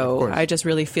 right? So I just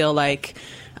really feel like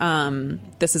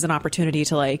this is an opportunity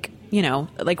to, like, you know,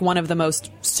 like one of the most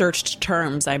searched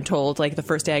terms, I'm told, like the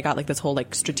first day I got like this whole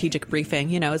like strategic briefing,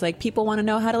 you know, is like people want to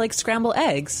know how to like scramble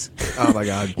eggs. Oh my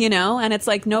God. You know, and it's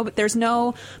like, no, but there's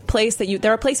no place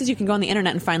there are places you can go on the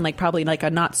internet and find like probably like a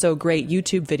not so great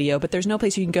YouTube video, but there's no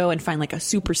place you can go and find like a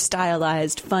super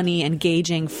stylized, funny,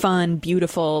 engaging, fun,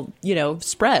 beautiful, you know,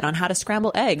 spread on how to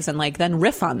scramble eggs and like then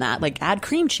riff on that, like add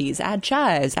cream cheese, add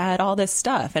chives, add all this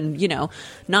stuff, and, you know,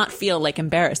 not feel like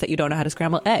embarrassed that you don't know how to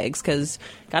scramble eggs, because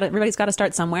everybody everybody's got to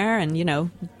start somewhere,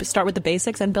 and start with the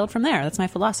basics and build from there. That's my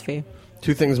philosophy.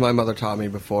 2 things my mother taught me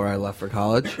before I left for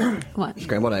college. What?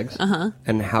 Scrambled eggs.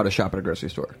 And how to shop at a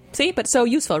grocery store. See, but so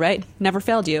useful, right? Never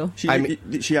failed you. She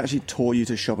actually taught you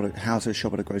how to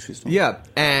shop at a grocery store. Yeah,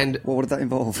 and What did that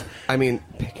involve? I mean,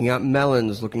 picking out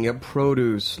melons, looking at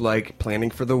produce, like planning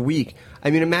for the week.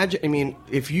 I mean,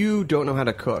 if you don't know how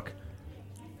to cook,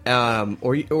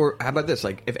 or how about this?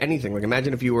 Like, if anything, like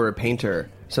imagine if you were a painter,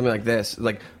 something like this.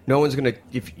 Like, no one's gonna.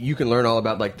 If you can learn all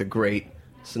about like the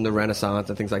greats and the Renaissance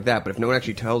and things like that, but if no one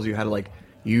actually tells you how to like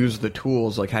use the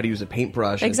tools, like how to use a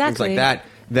paintbrush and things like that,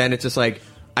 then it's just like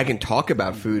I can talk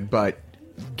about food, but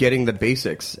getting the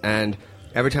basics. And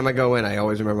every time I go in, I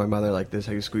always remember my mother, like, this is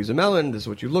how you squeeze a melon, this is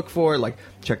what you look for, like,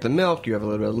 check the milk, you have a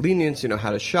little bit of lenience,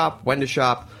 how to shop, when to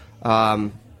shop.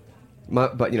 But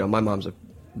my mom's a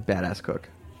badass cook.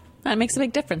 That makes a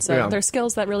big difference. So they're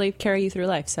skills that really carry you through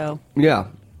life. So yeah,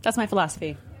 that's my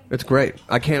philosophy. It's great.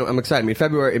 I'm excited. I mean,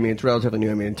 February, it's relatively new.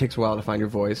 I mean, it takes a while to find your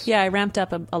voice. Yeah, I ramped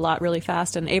up a lot really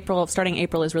fast, and starting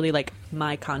April is really like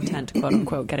my content, quote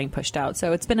unquote, getting pushed out.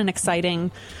 So it's been an exciting,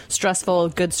 stressful,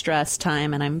 good stress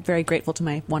time, and I'm very grateful to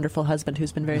my wonderful husband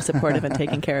who's been very supportive and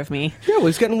taking care of me. Yeah, well,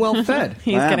 he's getting well fed.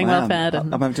 He's getting well fed. I'm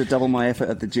having to double my effort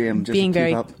at the gym just being to keep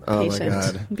very up. patient. Oh my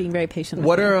God. Being very patient.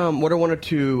 What are one or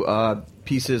two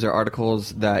pieces or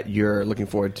articles that you're looking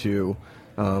forward to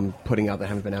putting out that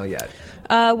haven't been out yet?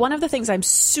 One of the things I'm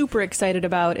super excited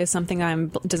about is something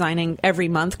I'm designing every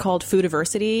month called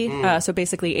Foodiversity. So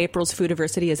basically, April's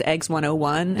Foodiversity is Eggs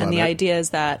 101, and the idea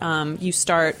is that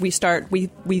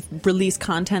we release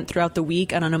content throughout the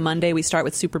week, and on a Monday we start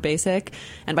with super basic,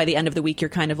 and by the end of the week you're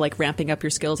kind of like ramping up your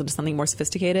skills into something more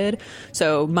sophisticated.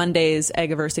 So Monday's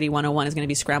Eggiversity 101 is going to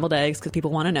be scrambled eggs because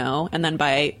people want to know, and then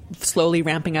by slowly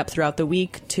ramping up throughout the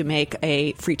week to make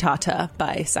a frittata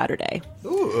by Saturday.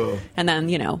 Ooh. And then,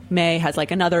 May has like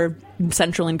another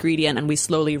central ingredient, and we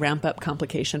slowly ramp up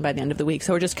complication by the end of the week.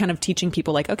 So we're just kind of teaching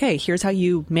people like, okay, here's how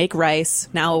you make rice.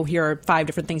 Now here are 5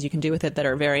 different things you can do with it that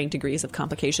are varying degrees of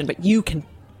complication, but you can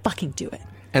fucking do it.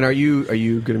 And are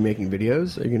you good at making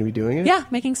videos? Are you going to be doing it? Yeah,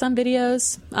 making some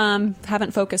videos.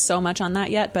 Haven't focused so much on that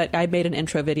yet, but I made an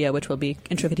intro video, which will be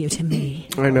intro video to me.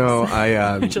 I know.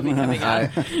 Which will be coming out.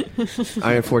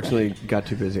 I unfortunately got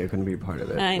too busy. I couldn't be a part of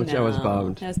it. I was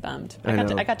bummed. I was bummed.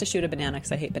 I got to shoot a banana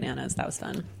because I hate bananas. That was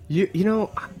fun. James,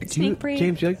 do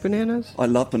you like bananas? I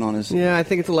love bananas. Yeah, I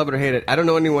think it's a love it or hate it. I don't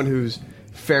know anyone who's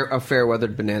a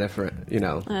fair-weathered banana for,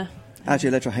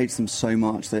 Actually, Elettra hates them so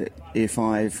much that if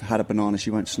I've had a banana, she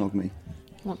won't snog me.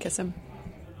 Won't kiss him.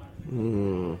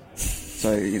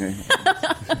 So,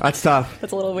 That's tough.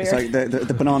 That's a little weird. It's like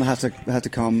the banana has to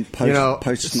come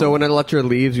post. So when Elettra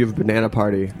leaves, you have a banana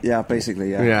party. Yeah, basically,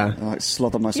 yeah. Yeah. I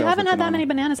slaughter myself. You haven't with had that banana. many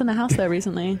bananas in the house, though,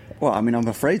 recently. Well, I mean, I'm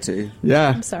afraid to. Yeah.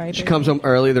 I'm sorry, She baby. comes home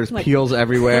early. There's peels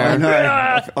everywhere. I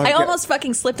know. I almost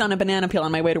fucking slipped on a banana peel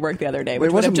on my way to work the other day, It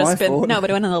which would have wasn't my just been fault. no, but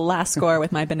it went on the last score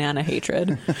with my banana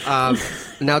hatred.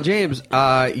 Now, James,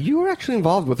 you were actually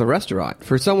involved with a restaurant.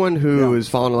 For someone who is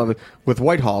fallen in love with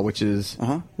Whitehall, which is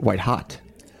White Hot.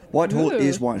 Whitehall Ooh.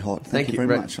 is white hot. Thank you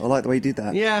very much. I like the way you did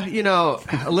that. Yeah,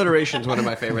 alliteration is one of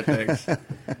my favorite things.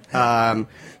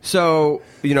 So,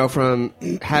 from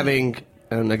having,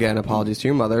 and again, apologies to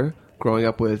your mother, growing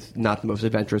up with not the most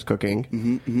adventurous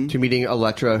cooking, to meeting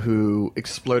Elettra, who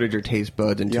exploded your taste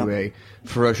buds into a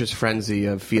ferocious frenzy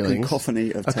of feelings.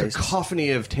 Cacophony of taste. A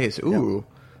cacophony of taste. Ooh.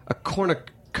 A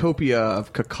cornucopia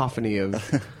of cacophony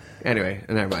of... Anyway,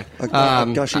 never mind.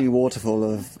 A gushing waterfall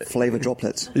of flavor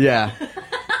droplets. Yeah.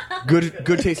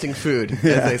 Good tasting food, as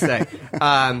they say.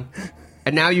 And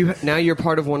now you're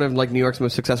part of one of New York's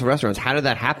most successful restaurants. How did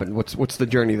that happen? What's the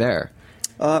journey there?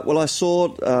 Well, I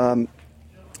saw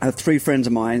I have 3 friends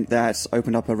of mine that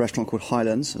opened up a restaurant called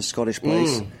Highlands, a Scottish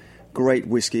place. Great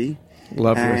whiskey.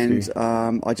 Love whiskey.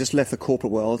 And I just left the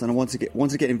corporate world, and I wanted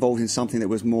to get involved in something that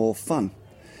was more fun.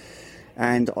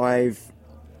 And I've,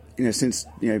 since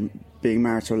being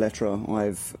married to Elettra,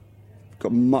 I've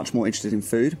got much more interested in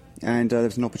food. And there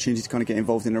was an opportunity to kind of get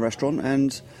involved in a restaurant, and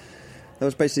that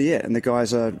was basically it. And the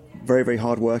guys are very, very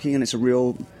hardworking, and it's a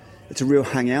real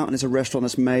hangout, and it's a restaurant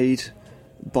that's made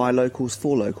by locals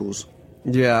for locals.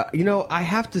 Yeah, I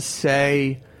have to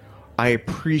say, I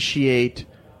appreciate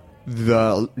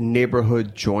the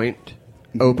neighborhood joint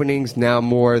openings now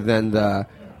more than the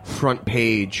front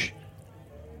page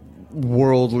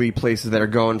worldly places that are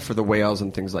going for the whales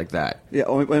and things like that. Yeah,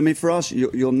 I mean, for us,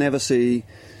 you'll never see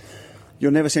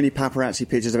any paparazzi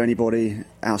pictures of anybody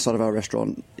outside of our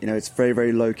restaurant. It's very,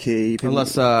 very low key.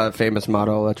 Unless famous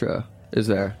model Elettra. is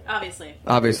there? Obviously.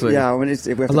 Obviously. Yeah, I mean,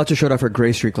 Elettra showed off her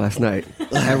Grey Streak last night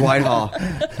at Whitehall.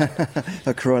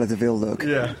 a Cruella de Vil look.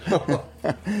 Yeah.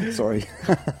 Sorry.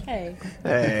 Hey.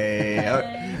 Hey.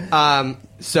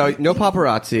 So no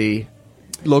paparazzi,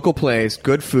 local place,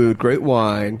 good food, great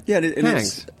wine. Yeah, and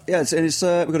Hangs. it's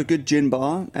we've got a good gin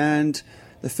bar, and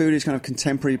the food is kind of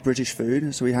contemporary British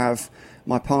food. So we have,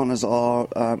 my partners are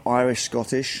Irish,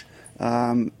 Scottish,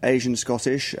 Asian,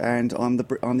 Scottish, and I'm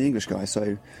the English guy.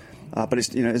 So, but it's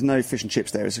there's no fish and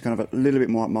chips there. It's kind of a little bit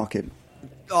more upmarket.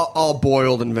 All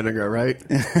boiled in vinegar, right?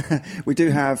 We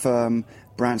do have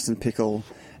Branston pickle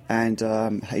and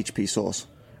HP sauce.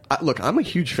 Look, I'm a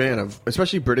huge fan of,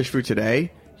 especially British food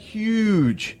today.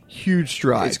 Huge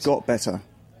strides. It's got better.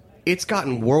 It's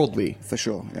gotten worldly. For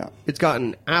sure, yeah. It's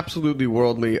gotten absolutely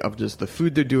worldly of just the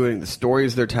food they're doing, the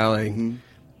stories they're telling.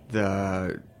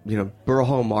 The, Borough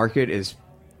Home Market is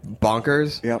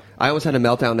bonkers. Yep. I almost had a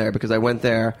meltdown there because I went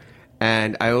there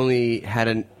and I only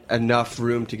had enough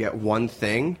room to get one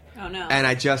thing. Oh, no. And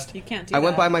You can't do I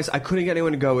went that. by myself. I couldn't get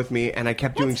anyone to go with me, and I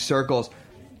kept doing circles.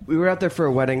 We were out there for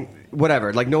a wedding,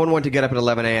 whatever. Like, no one wanted to get up at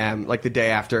 11 a.m., like the day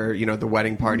after, the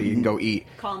wedding party and go eat.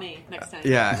 Call me next time.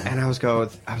 Yeah, and I was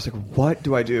like, what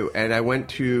do I do? And I went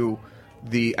to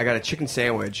I got a chicken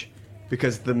sandwich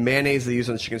because the mayonnaise they use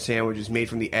on the chicken sandwich is made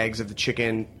from the eggs of the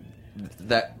chicken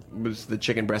that was the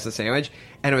chicken breast sandwich.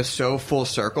 And it was so full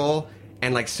circle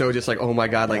and like so just like, oh my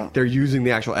God, like they're using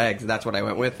the actual eggs. That's what I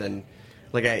went with. And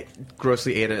like I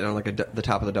grossly ate it on like the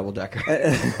top of the double decker.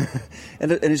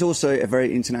 And it's also a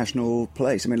very international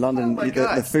place. I mean, London, Oh my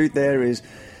God. the food there is.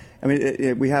 I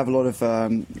mean, we have a lot of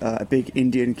a big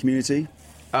Indian community.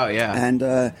 Oh yeah, and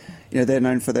they're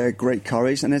known for their great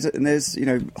curries. And there's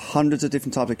hundreds of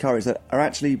different types of curries that are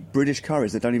actually British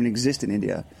curries that don't even exist in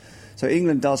India. So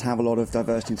England does have a lot of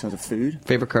diversity in terms of food.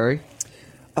 Favorite curry?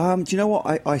 Do you know what?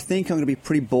 I think I'm going to be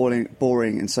pretty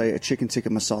boring and say a chicken tikka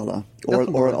masala or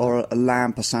a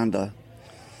lamb pasanda.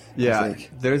 Yeah,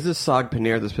 there's this saag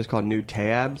paneer, this place called New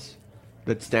Tabs,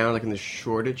 that's down like in the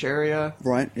Shoreditch area.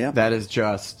 Right. Yeah. That is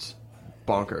just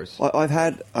bonkers. I've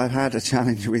had a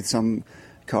challenge with some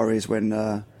curries when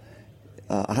I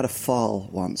had a fal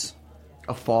once.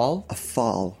 A fall? A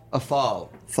fal. A fall.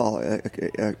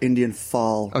 Indian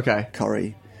fal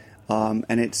curry.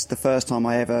 And it's the first time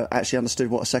I ever actually understood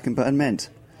what a second burn meant.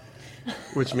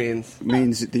 Which means?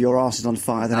 Means that your ass is on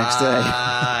fire the next day.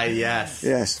 Ah, yes.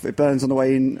 Yes, it burns on the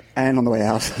way in and on the way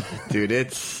out. Dude,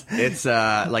 it's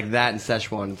like that and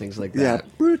Szechuan and things like that. Yeah,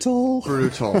 brutal. All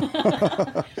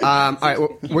right,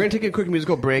 well, we're going to take a quick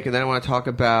musical break, and then I want to talk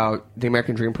about the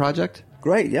American Dream Project.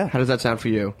 Great, yeah. How does that sound for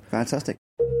you? Fantastic.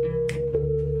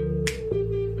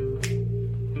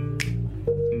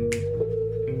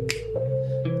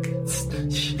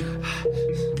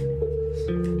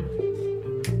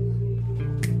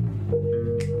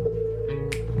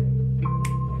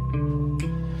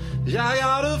 I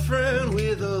got a friend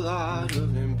with a lot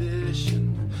of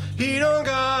ambition. He don't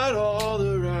got all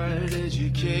the right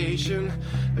education.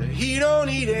 He don't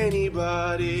need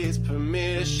anybody's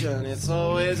permission. It's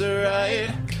always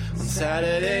alright on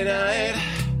Saturday night.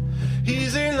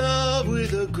 He's in love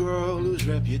with a girl whose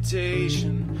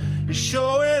reputation is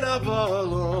showing up all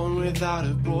alone without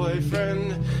a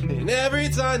boyfriend. And every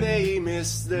time they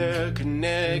miss their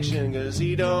connection, 'cause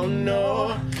he don't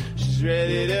know she's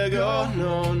ready to go.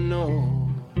 No, no.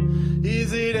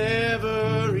 Is it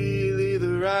ever really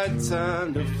the right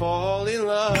time to fall in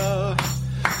love?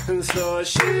 And so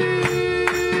she's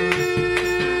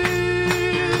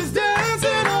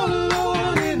dancing all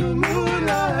alone in the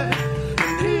moonlight,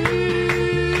 and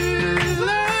he's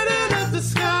lighting up the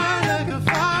sky like a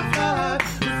firefly,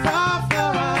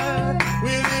 firefly.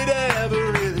 Will it ever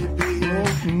really be?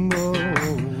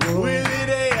 Will it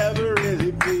ever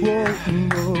really be? Will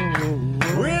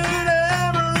it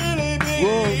ever really be?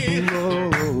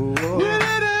 Will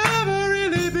it ever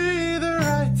really be the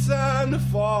right time to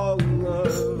fall in love?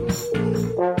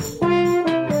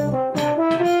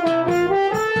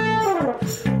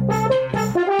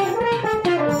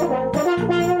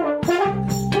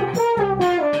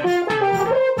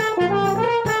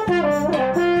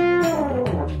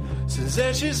 Says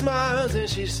that she smiles and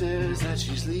she says that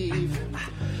she's leaving.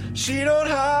 She don't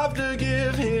have to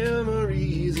give him a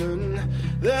reason.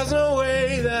 There's no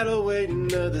way that'll wait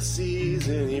another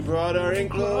season. He brought her in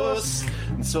close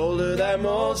and told her that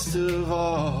most of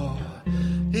all,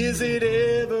 is it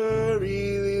ever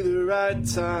really the right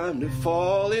time to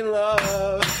fall in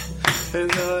love? And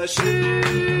she's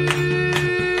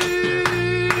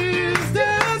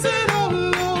dancing all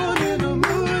alone in the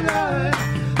moonlight,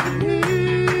 and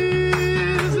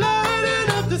he's lighting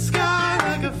up the sky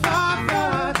like a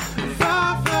firefly,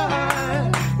 firefly.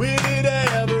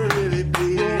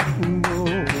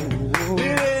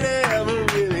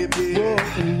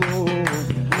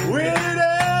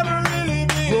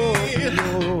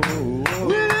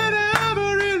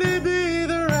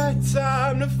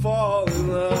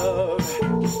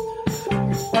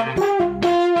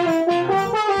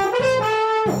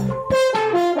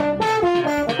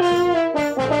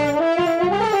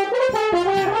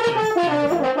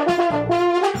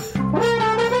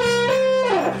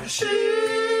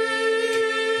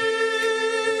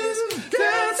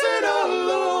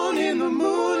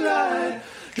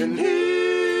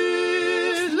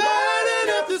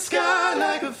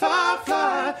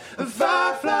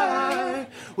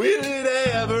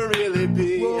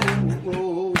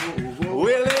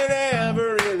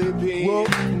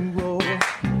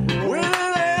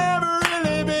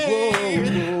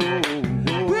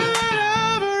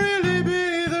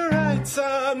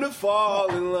 time to fall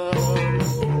in love.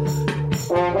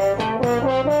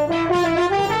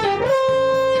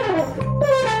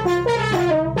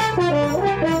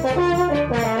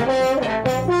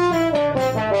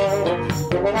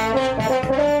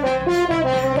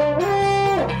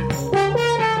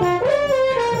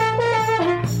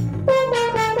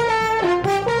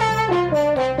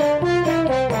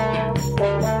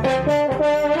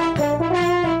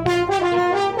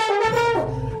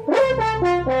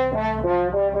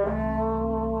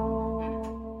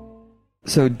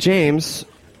 So, James,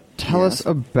 tell us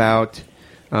about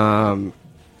the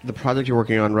project you're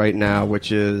working on right now,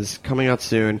 which is coming out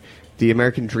soon, the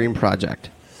American Dream Project.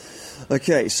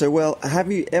 Okay, so, well, have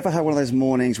you ever had one of those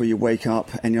mornings where you wake up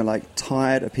and you're, like,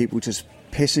 tired of people just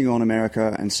pissing on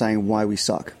America and saying why we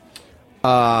suck?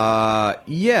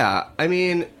 Yeah. I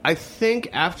mean, I think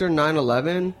after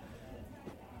 9/11...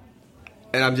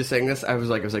 And I'm just saying this. I was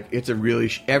like, it's a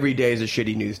really every day is a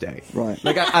shitty news day. Right.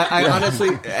 Like I honestly,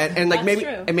 and like maybe,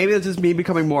 true. and maybe that's just me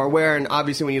becoming more aware. And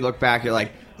obviously, when you look back, you're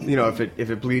like, you know, if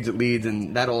it bleeds, it leads,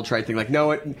 and that old trite thing. Like no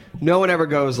one ever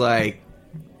goes like,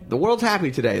 the world's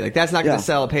happy today. Like that's not going to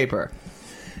sell a paper.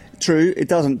 True, it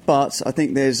doesn't. But I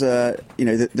think there's, you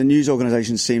know, the news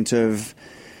organisations seem to have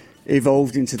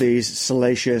evolved into these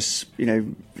salacious, you know,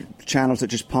 channels that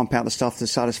just pump out the stuff to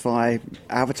satisfy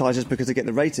advertisers because they get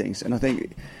the ratings. And I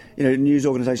think, you know, news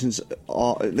organisations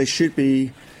they should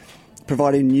be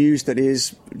providing news that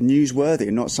is newsworthy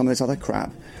and not some of this other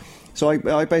crap. So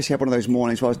I basically had one of those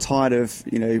mornings where I was tired of,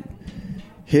 you know,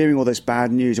 hearing all this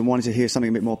bad news and wanted to hear something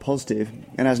a bit more positive.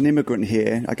 And as an immigrant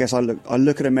here, I guess I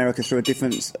look at America through a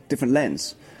different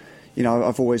lens. You know,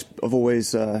 I've always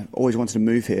wanted to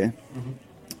move here. Mm-hmm.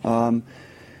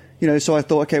 You know, so I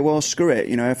thought, okay, well, screw it.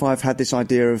 You know, if I've had this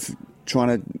idea of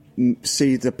trying to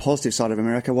see the positive side of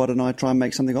America, why don't I try and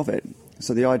make something of it?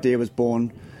 So the idea was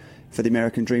born for the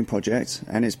American Dream Project,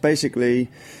 and it's basically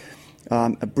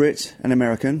a Brit and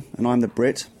American, and I'm the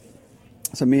Brit.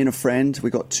 So me and a friend, we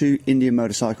got 2 Indian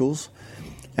motorcycles,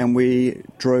 and we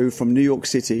drove from New York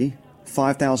City,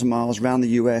 5,000 miles around the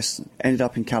US, ended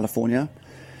up in California.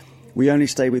 We only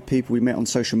stayed with people we met on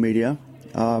social media.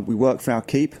 We worked for our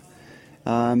keep.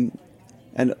 And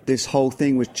this whole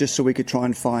thing was just so we could try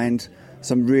and find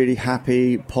some really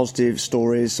happy, positive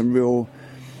stories, some real,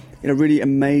 you know, really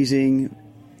amazing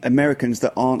Americans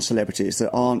that aren't celebrities,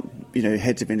 that aren't, you know,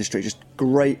 heads of industry, just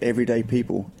great everyday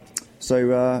people.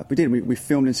 So we did. We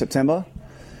filmed in September.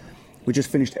 We just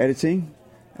finished editing,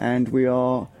 and we've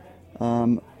got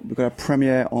a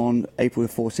premiere on April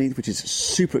the 14th, which is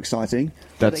super exciting.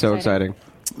 That's so exciting.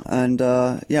 And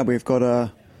yeah, we've got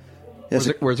a. Where's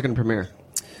it going to premiere?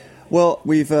 Well,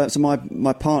 we've so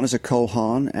my partners are Cole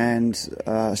Hahn, and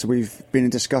so we've been in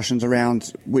discussions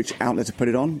around which outlet to put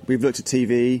it on. We've looked at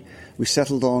TV. We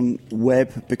settled on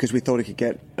web because we thought it could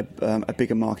get a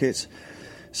bigger market.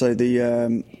 So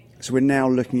so we're now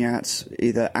looking at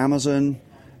either Amazon,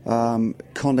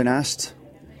 Condé Nast,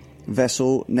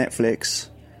 Vessel, Netflix,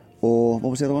 or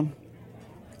what was the other one?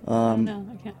 No,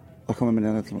 I can't. I can't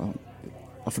remember the other one.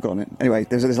 I've forgotten it. Anyway,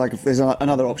 there's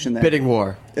another option there. Bidding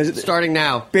war. Starting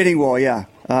now. Bidding war, yeah.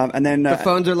 And then the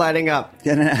phones are lighting up.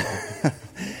 Yeah,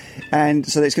 and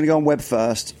so it's going to go on web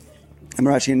first, and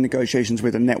we're actually in negotiations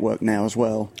with a network now as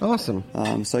well. Awesome.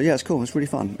 So yeah, it's cool. It's really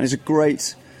fun, and it's a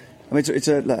great. I mean,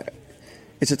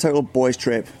 it's a total boys'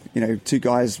 trip. You know, 2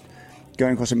 guys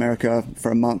going across America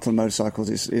for a month on motorcycles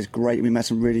is great. We met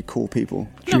some really cool people.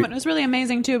 No, but it was really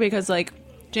amazing too because like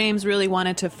James really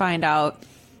wanted to find out.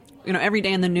 You know, every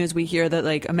day in the news we hear that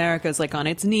like America's like on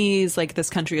its knees, like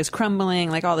this country is crumbling,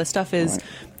 like all this stuff is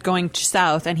going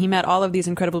south. And he met all of these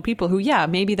incredible people who, yeah,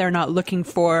 maybe they're not looking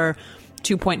for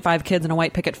 2.5 kids and a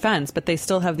white picket fence, but they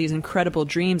still have these incredible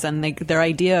dreams and their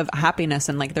idea of happiness,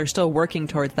 and like they're still working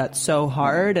towards that so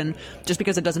hard. And just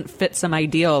because it doesn't fit some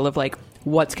ideal of like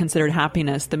what's considered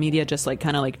happiness, the media just like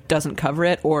kind of like doesn't cover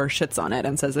it or shits on it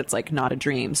and says it's like not a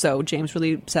dream. So James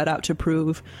really set out to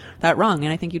prove that wrong,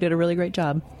 and I think you did a really great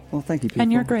job. Well, thank you, people.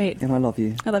 And you're great. And I love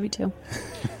you. I love you too.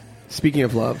 Speaking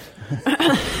of love,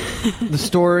 the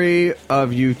story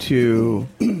of you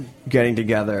 2 getting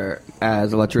together,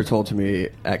 as Elettra told to me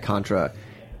at Contra,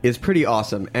 is pretty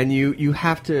awesome. And you do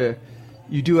have to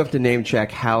name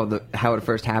check how it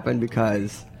first happened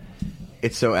because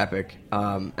it's so epic.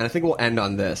 And I think we'll end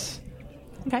on this.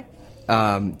 Okay.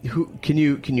 Who can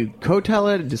you co-tell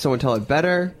it? Did someone tell it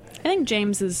better? I think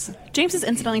James is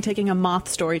incidentally taking a moth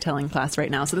storytelling class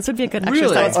right now, so this would be a good Really?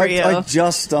 exercise for you. I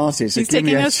just started. So He's give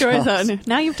me taking a a story chance. zone.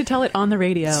 Now you have to tell it on the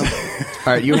radio. All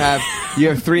right, you have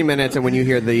 3 minutes, and when you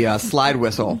hear the slide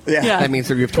whistle, Yeah. Yeah. that means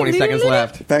that you have 20 seconds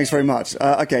left. Thanks very much.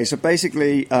 Okay, so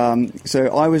basically, so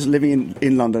I was living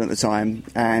in London at the time,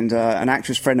 and an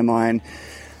actress friend of mine,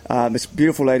 this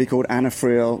beautiful lady called Anna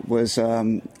Friel, was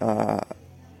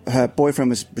her boyfriend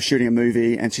was shooting a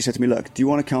movie, and she said to me, "Look, do you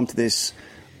want to come to this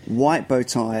white bow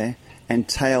tie and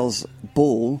tails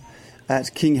ball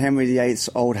at King Henry VIII's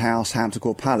old house, Hampton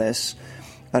Court Palace,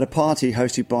 at a party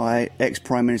hosted by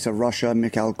ex-Prime Minister of Russia,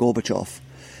 Mikhail Gorbachev?"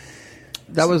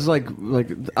 That was like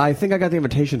I think I got the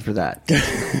invitation for that.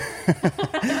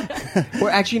 Or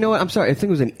actually, you know what? I'm sorry. I think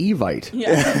it was an Evite. Yeah.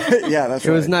 Yeah, that's It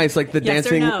right. was nice. Like the Yes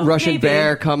or dancing no? Russian Maybe.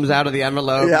 bear comes out of the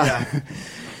envelope. Yeah.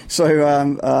 So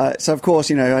of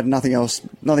course, I had nothing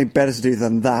better to do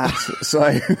than that. So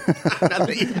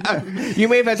You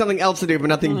may have had something else to do, but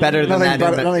nothing better than that.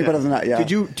 nothing better than that. Yeah.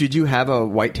 Did you have a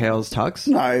whitetails tux?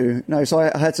 No. So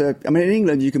I had to. I mean, in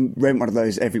England, you can rent one of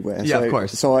those everywhere. Yeah, so, of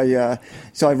course. So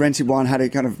I rented one.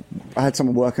 I had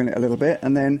someone work on it a little bit,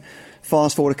 and then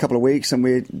fast forward a couple of weeks, and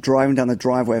we're driving down the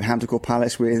driveway of Hampton Court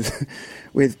Palace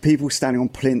with people standing on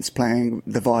plinths playing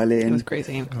the violin. It was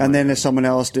crazy. And then there's someone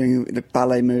else doing the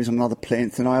ballet moves on another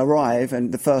plinth, and I arrive,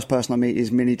 and the first person I meet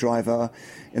is Minnie Driver,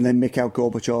 and then Mikhail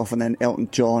Gorbachev, and then Elton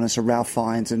John, and Sir Ralph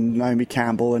Fiennes, and Naomi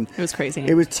Campbell, and It was crazy.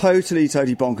 It was totally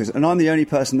bonkers, and I'm the only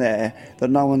person there that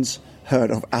no one's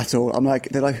heard of at all.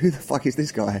 They're like, who the fuck is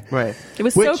this guy? Right. It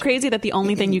was so crazy that the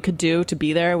only thing you could do to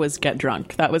be there was get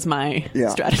drunk. That was my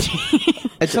strategy.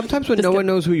 And sometimes when no one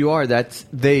knows who you are,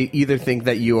 they either think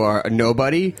that you are a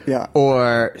nobody, Yeah.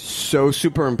 or so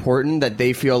super important that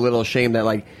they feel a little ashamed that,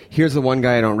 like, here's the one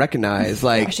guy I don't recognize.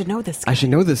 Like, I should know this I should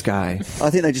know this guy. I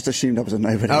think they just assumed I was a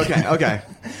nobody. Okay.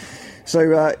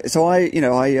 So I saw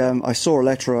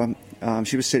Elettra.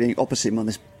 She was sitting opposite me on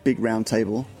this big round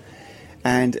table,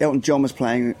 and Elton John was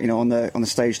playing, on the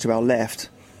stage to our left,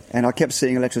 and I kept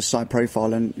seeing Elettra's side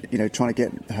profile and trying to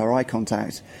get her eye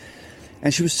contact,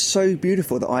 and she was so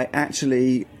beautiful that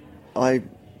I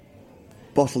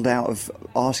bottled out of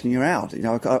asking her out.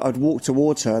 I'd walk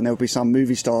towards her, and there would be some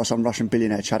movie star or some Russian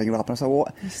billionaire chatting her up, and I was like,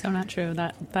 "What?" It's so not true.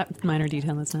 That minor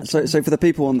detail is not So, true. so for the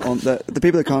people on the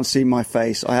people that can't see my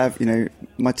face, I have,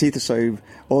 my teeth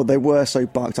are they were so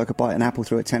bucked I could bite an apple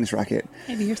through a tennis racket.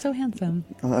 Maybe you're so handsome.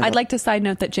 I- I'd like to side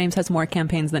note that James has more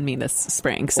campaigns than me this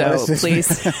spring, so Well, this is- please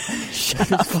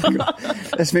shut up.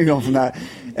 Let's move on from that.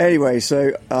 Anyway,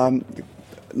 so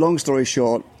long story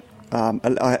short,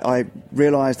 I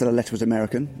realised that Elettra was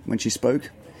American when she spoke,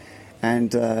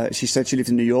 and she said she lived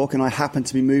in New York, and I happened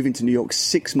to be moving to New York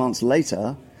 6 months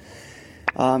later.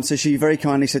 So she very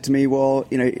kindly said to me, "Well,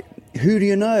 who do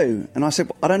you know?" And I said,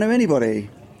 "I don't know anybody."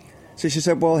 So she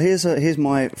said, "Well, here's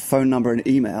my phone number and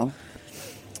email.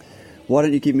 Why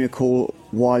don't you give me a call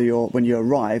when you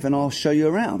arrive, and I'll show you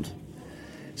around."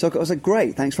 So I was like,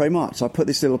 "Great, thanks very much." So I put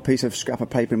this little piece of scrap of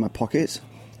paper in my pocket.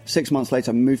 6 months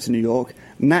later, I moved to New York.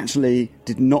 Naturally,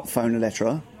 did not phone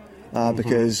Elettra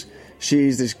because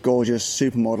she's this gorgeous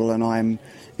supermodel, and I'm,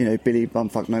 Billy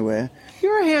Bumfuck Nowhere.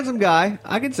 You're a handsome guy.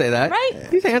 I can say that. Right.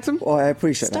 He's handsome. Well, I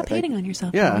appreciate Stop that. hating on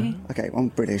yourself. Yeah. Tony. Okay, I'm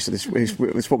British, so this is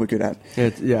what we're good at.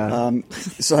 Yeah.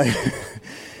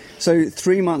 So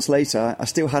 3 months later, I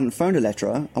still hadn't phoned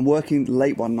Elettra. I'm working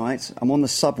late one night. I'm on the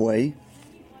subway.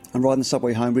 I'm riding the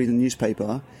subway home, reading the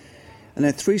newspaper. And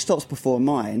then 3 stops before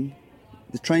mine,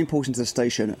 the train pulls into the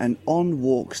station, and on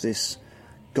walks this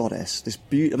goddess. This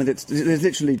there's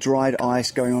literally dried ice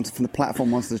going on from the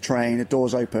platform onto the train. The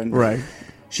doors open. Right.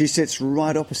 She sits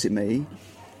right opposite me,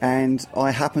 and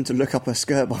I happen to look up her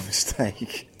skirt by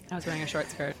mistake. I was wearing a short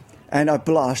skirt. And I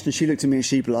blushed, and she looked at me, and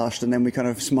she blushed, and then we kind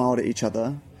of smiled at each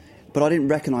other. But I didn't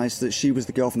recognise that she was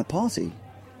the girl from the party,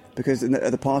 because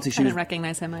at the party I didn't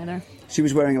recognize him either. she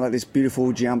was wearing like this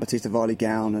beautiful Giambattista Valli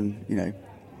gown, and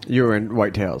You were in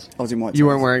whitetails. I was in whitetails. You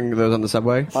weren't wearing those on the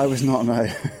subway? I was not, no.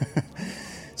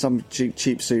 Some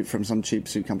cheap suit from some cheap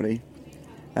suit company.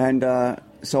 And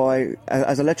so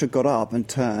as Elettra got up and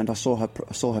turned, I saw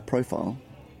her profile,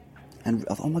 and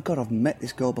I thought, oh my God, I've met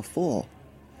this girl before.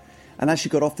 And as she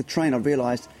got off the train, I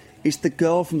realised it's the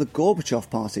girl from the Gorbachev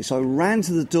party. So I ran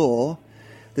to the door.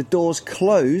 The doors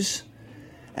close,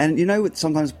 and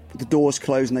sometimes the doors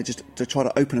close and they just to try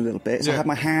to open a little bit. So I had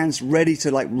my hands ready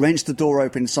to wrench the door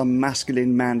open in some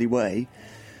masculine, manly way.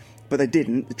 But they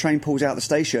didn't. The train pulls out the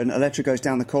station. Elettra goes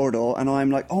down the corridor, and I'm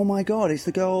like, oh my God, it's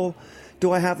the girl.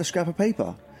 Do I have the scrap of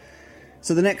paper?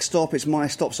 So the next stop is my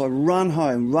stop. So I run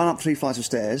home, run up 3 flights of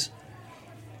stairs,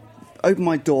 open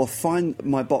my door, find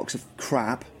my box of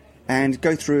crap, and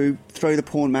go through, throw the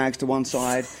porn mags to one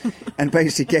side, and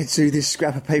basically get to this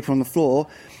scrap of paper on the floor,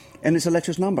 and it's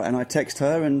Elettra's number. And I text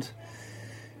her, and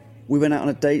we went out on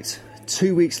a date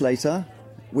 2 weeks later,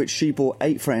 which she brought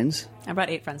 8 friends. I brought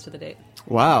 8 friends to the date.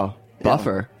 Wow.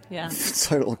 Buffer. Yeah.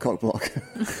 Total cock block.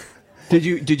 Did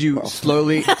you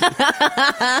slowly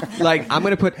like I'm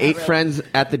gonna put 8 friends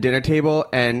at the dinner table,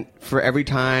 and for every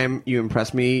time you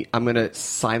impress me, I'm gonna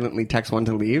silently text one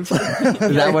to leave?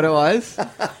 Is that what it was?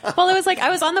 Well, it was like I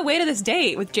was on the way to this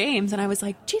date with James, and I was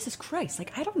like, Jesus Christ,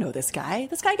 like I don't know this guy.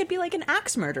 This guy could be like an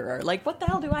axe murderer. Like, what the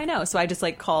hell do I know? So I just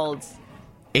like called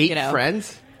 8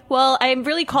 friends? Well, I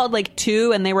really called like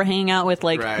 2, and they were hanging out with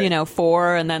like, Right.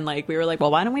 4, and then like we were like,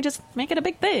 well, why don't we just make it a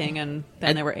big thing? And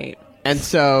then there were 8. And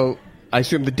so I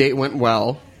assume the date went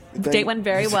well. The date went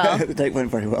very well. The date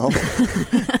went very well.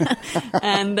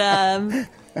 And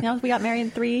we got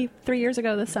married 3 years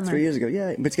ago this summer. 3 years ago, yeah.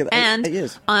 We've been together And 8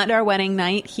 years. on our wedding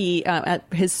night, he at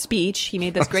his speech, he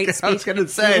made this great speech. I was gonna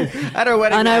say at our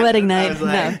wedding On night. our wedding I night, was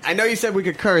like, no. I know you said we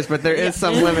could curse, but there is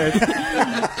some limit.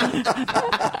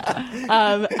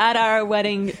 At our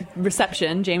wedding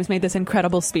reception, James made this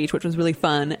incredible speech, which was really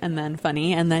fun and then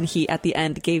funny. And then he, at the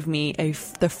end, gave me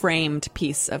the framed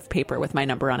piece of paper with my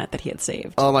number on it that he had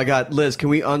saved. Oh my God, Liz, can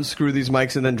we unscrew these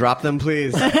mics and then drop them,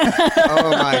 please?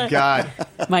 Oh my God.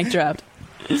 Mic dropped.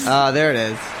 There it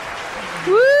is.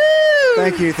 Woo!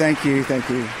 Thank you.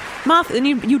 Moth, and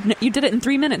you did it in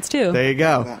 3 minutes too. There you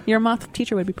go. Your moth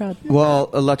teacher would be proud. Well,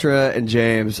 Elettra and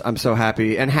James, I'm so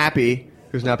happy. And Happy,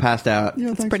 who's now passed out.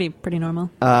 Yeah, It's thanks. pretty normal.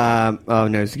 Oh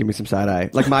no, just give me some side eye.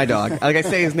 Like my dog. Like I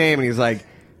say his name and he's like,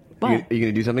 What? Are you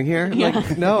gonna do something here? Yeah.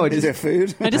 Like, no, Is there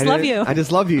food? I just love you. I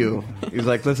just love you. He's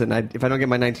like, listen, if I don't get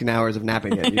my 19 hours of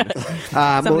napping it,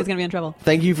 Somebody's gonna be in trouble.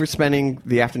 Thank you for spending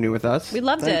the afternoon with us. We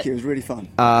loved Thank it. you. It was really fun.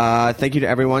 Thank you to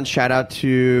everyone. Shout out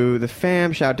to the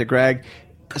fam. Shout out to Greg.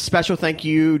 A special thank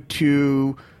you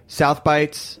to South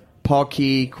Bites, Paul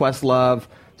Key, Questlove.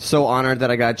 So honored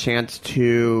that I got a chance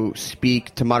to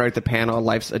speak, to moderate the panel,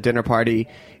 Life's a Dinner Party.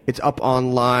 It's up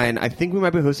online. I think we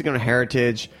might be hosting it on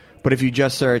Heritage, but if you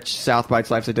just search South Bites,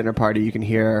 Life's a Dinner Party, you can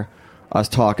hear us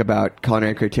talk about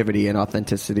culinary creativity and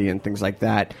authenticity and things like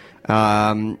that.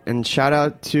 And shout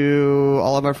out to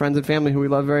all of our friends and family who we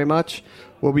love very much.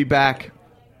 We'll be back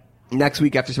next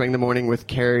week after spending the morning with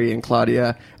Carrie and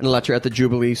Claudia and Elettra at the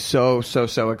Jubilee. So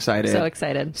excited. So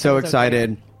excited. So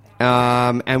excited.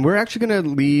 And we're actually going to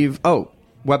leave...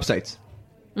 websites.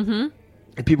 Mm-hmm.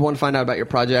 If people want to find out about your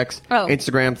projects,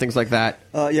 Instagram, things like that.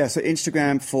 So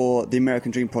Instagram for the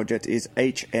American Dream Project is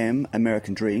HM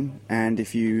American Dream. And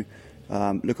if you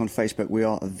look on Facebook, we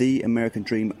are The American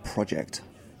Dream Project.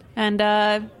 And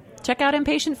check out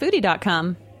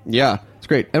impatientfoodie.com. Yeah, it's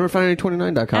great. And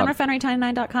refinery29.com. And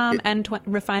refinery29.com and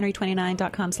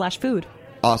refinery29.com/food.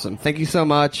 Awesome. Thank you so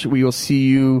much. We will see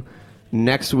you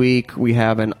next week. We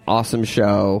have an awesome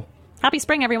show. Happy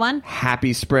spring, everyone.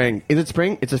 Happy spring. Is it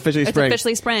spring? It's officially spring. It's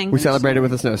officially spring. We celebrated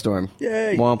with a snowstorm.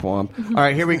 Yay. Womp womp. All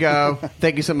right, here we go.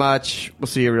 Thank you so much. We'll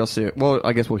see you real soon. Well,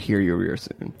 I guess we'll hear you real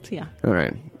soon. See ya. All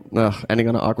right. Ugh, ending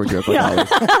on an awkward joke like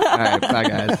always. All right, bye,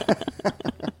 guys.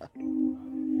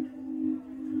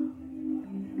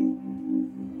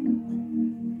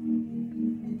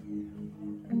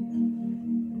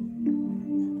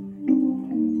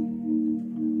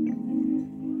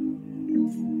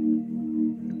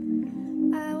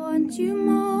 I want you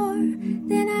more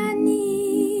than I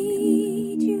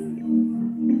need you.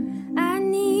 I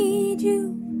need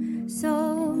you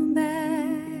so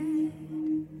bad.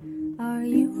 Are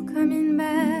you coming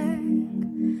back?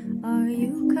 Are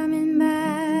you coming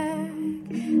back?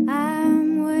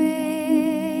 I'm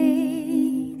waiting.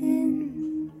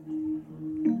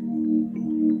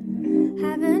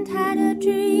 Haven't had a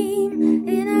dream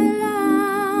in a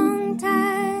long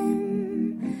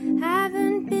time.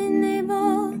 Haven't been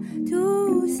able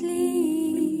to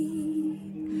sleep.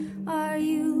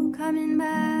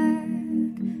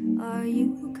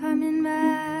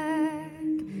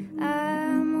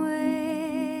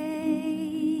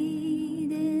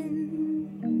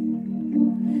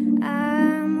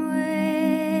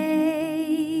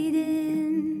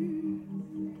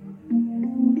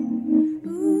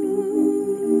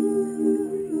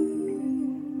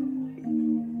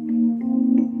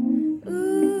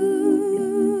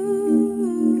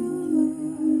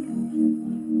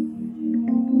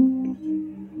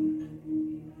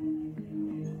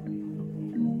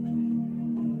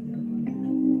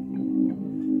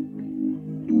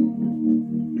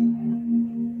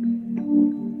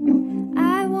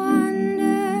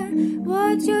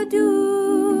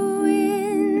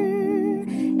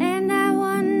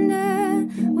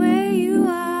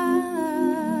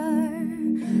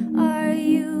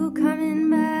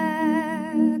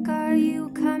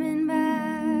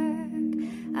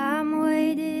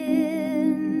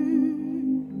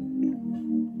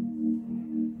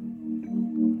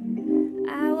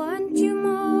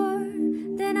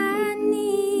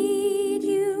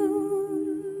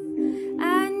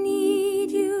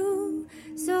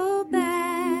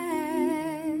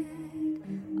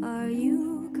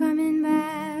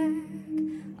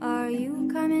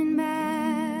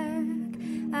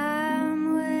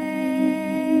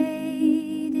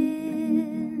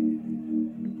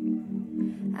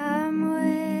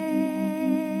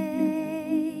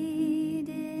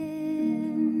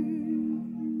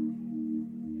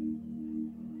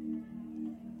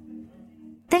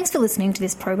 Thanks for listening to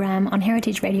this program on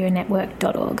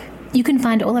heritageradionetwork.org. You can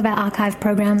find all of our archive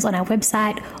programs on our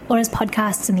website or as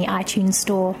podcasts in the iTunes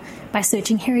store by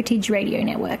searching Heritage Radio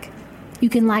Network. You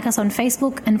can like us on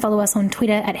Facebook and follow us on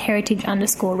Twitter at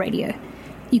heritage_radio.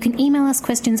 You can email us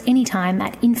questions anytime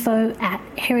at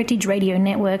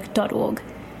info@heritageradionetwork.org.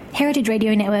 Heritage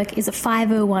Radio Network is a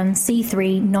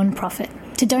 501c3 non-profit.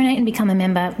 To donate and become a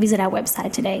member, visit our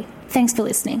website today. Thanks for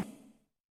listening.